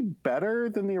maybe better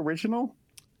than the original.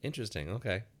 Interesting.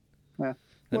 Okay. Yeah.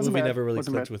 That movie never really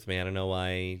clicked with me. I don't know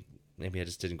why. Maybe I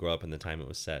just didn't grow up in the time it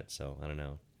was set, so I don't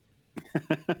know.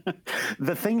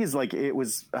 The thing is, like,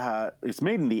 it's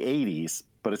made in the 80s,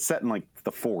 but it's set in like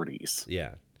the 40s.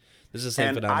 Yeah. This is the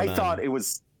same phenomenon. I thought it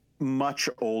was much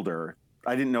older.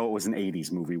 I didn't know it was an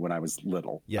 80s movie when I was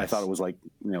little. Yes. I thought it was like,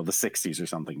 you know, the 60s or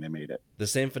something they made it. The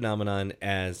same phenomenon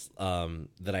as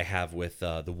that I have with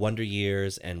the Wonder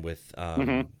Years and with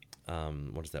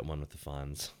what is that one with the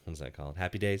Fonz? What is that called?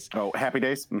 Happy Days? Oh, Happy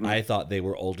Days? Mm-hmm. I thought they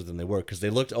were older than they were because they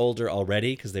looked older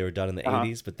already because they were done in the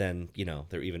 80s, but then, you know,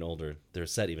 they're even older. They're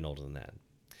set even older than that.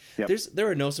 Yep. There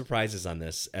are no surprises on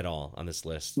this at all, on this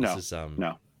list. No.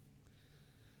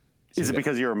 Is it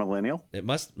because you're a millennial? It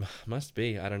must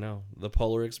be. I don't know. The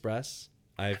Polar Express.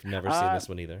 I've never seen this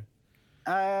one either.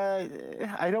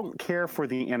 I don't care for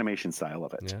the animation style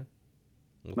of it. Yeah.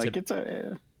 Like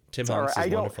Tim Hanks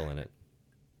is wonderful in it.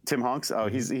 Tim Hanks. Oh,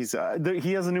 he has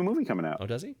a new movie coming out. Oh,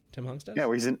 does he? Tim Hanks does? Yeah,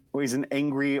 where he's an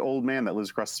angry old man that lives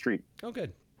across the street. Oh,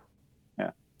 good.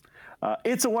 Yeah.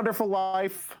 It's a Wonderful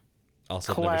Life.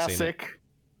 Also classic.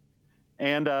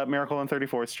 And Miracle on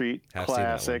 34th Street.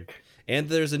 Classic. And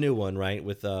there's a new one, right,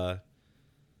 with the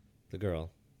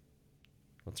girl.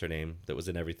 What's her name? That was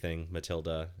in everything,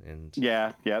 Matilda. And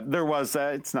yeah, there was.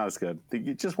 It's not as good.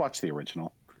 You just watch the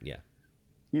original. Yeah.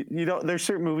 You don't. There's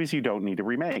certain movies you don't need to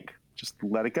remake. Just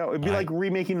let it go. It'd be like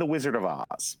remaking The Wizard of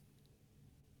Oz.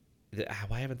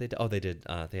 Why haven't they? Oh, they did.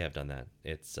 They have done that.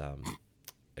 It's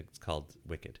called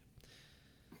Wicked.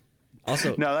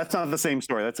 Also, no, that's not the same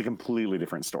story. That's a completely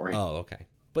different story. Oh, okay.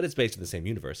 But it's based in the same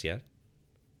universe, yeah.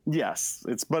 Yes,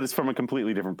 it's from a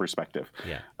completely different perspective.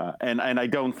 Yeah. And I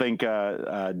don't think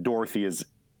Dorothy is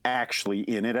actually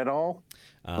in it at all.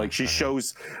 Like she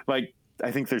shows, like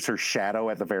I think there's her shadow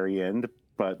at the very end,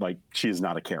 but like she is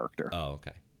not a character. Oh,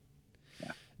 okay.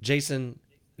 Yeah. Jason,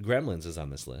 Gremlins is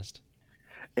on this list.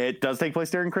 It does take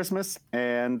place during Christmas,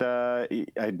 and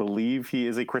I believe he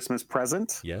is a Christmas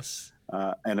present. Yes.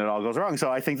 And it all goes wrong.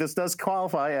 So I think this does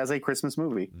qualify as a Christmas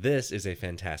movie. This is a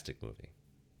fantastic movie.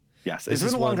 Yes. It's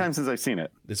been a long time since I've seen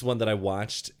it. This one that I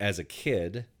watched as a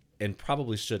kid and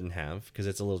probably shouldn't have because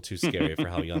it's a little too scary for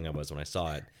how young I was when I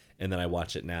saw it. And then I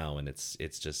watch it now, and it's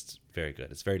just very good.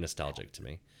 It's very nostalgic to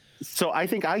me. So I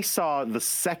think I saw the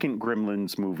second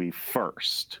Gremlins movie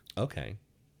first. Okay.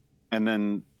 And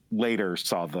then later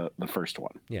saw the first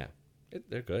one. Yeah.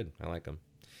 They're good. I like them.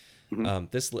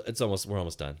 Mm-hmm. We're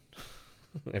almost done.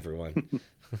 Everyone.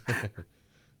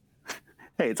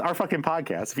 Hey, it's our fucking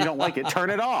podcast. If you don't like it,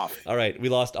 turn it off. All right. We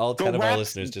lost all 10 of our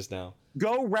listeners just now.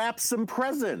 Go wrap some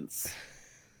presents.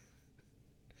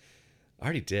 I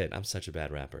already did. I'm such a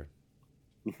bad rapper.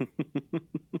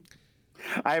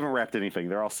 I haven't wrapped anything.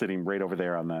 They're all sitting right over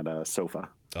there on that sofa.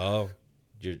 Oh,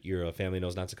 your family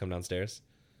knows not to come downstairs?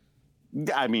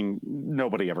 I mean,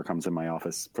 nobody ever comes in my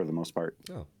office for the most part.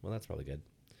 Oh, well, that's probably good.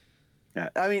 Yeah,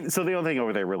 I mean, so the only thing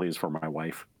over there really is for my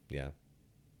wife. Yeah.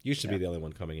 You should be the only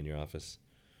one coming in your office.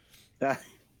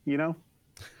 You know,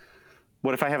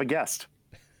 what if I have a guest?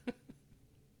 Are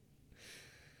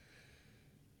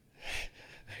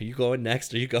you going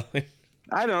next? Are you going?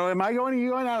 I don't know. Am I going? Are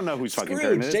you going? I don't know who's fucking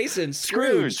turn it is. Jason,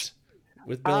 Scrooge.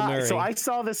 With Bill Murray. So I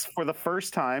saw this for the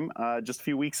first time just a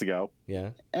few weeks ago. Yeah.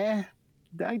 I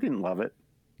didn't love it.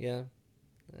 Yeah.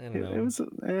 I don't know. It was.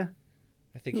 I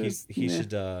think he should.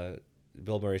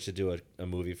 Bill Murray should do a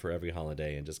movie for every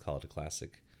holiday and just call it a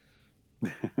classic.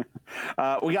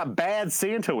 We got Bad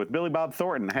Santa with Billy Bob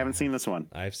Thornton. I haven't seen this one.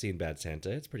 I've seen Bad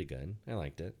Santa. It's pretty good. I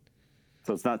liked it.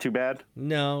 So it's not too bad?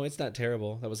 No, it's not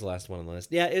terrible. That was the last one on the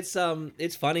list. Yeah, it's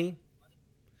funny.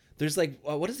 There's like,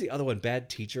 what is the other one? Bad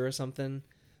Teacher or something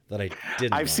that I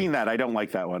didn't I've seen that. I don't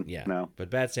like that one. Yeah. No.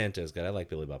 But Bad Santa is good. I like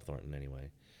Billy Bob Thornton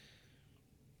anyway.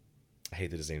 I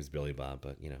hate that his name's Billy Bob,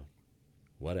 but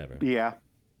whatever. Yeah.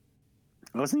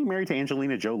 Wasn't he married to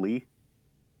Angelina Jolie?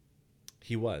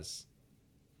 He was.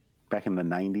 Back in the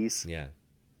 90s? Yeah.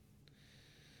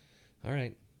 All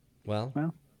right. Well,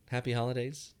 happy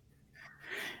holidays.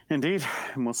 Indeed.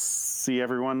 And we'll see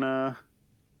everyone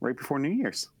right before New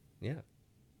Year's. Yeah.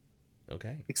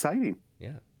 Okay. Exciting.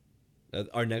 Yeah.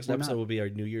 Our next episode will be our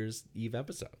New Year's Eve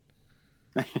episode.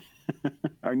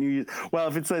 Our New Year's. Well,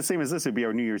 if it's the same as this, it'd be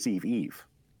our New Year's Eve.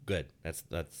 Good.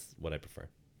 That's what I prefer.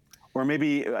 Or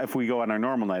maybe if we go on our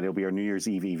normal night, it'll be our New Year's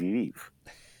Eve.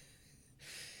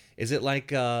 Is it like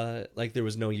there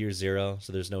was no year zero,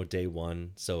 so there's no day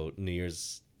one, so New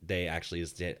Year's Day actually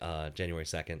is January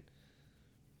 2nd?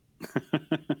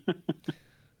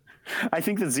 I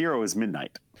think the zero is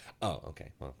midnight. Oh,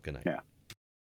 okay. Well, good night. Yeah.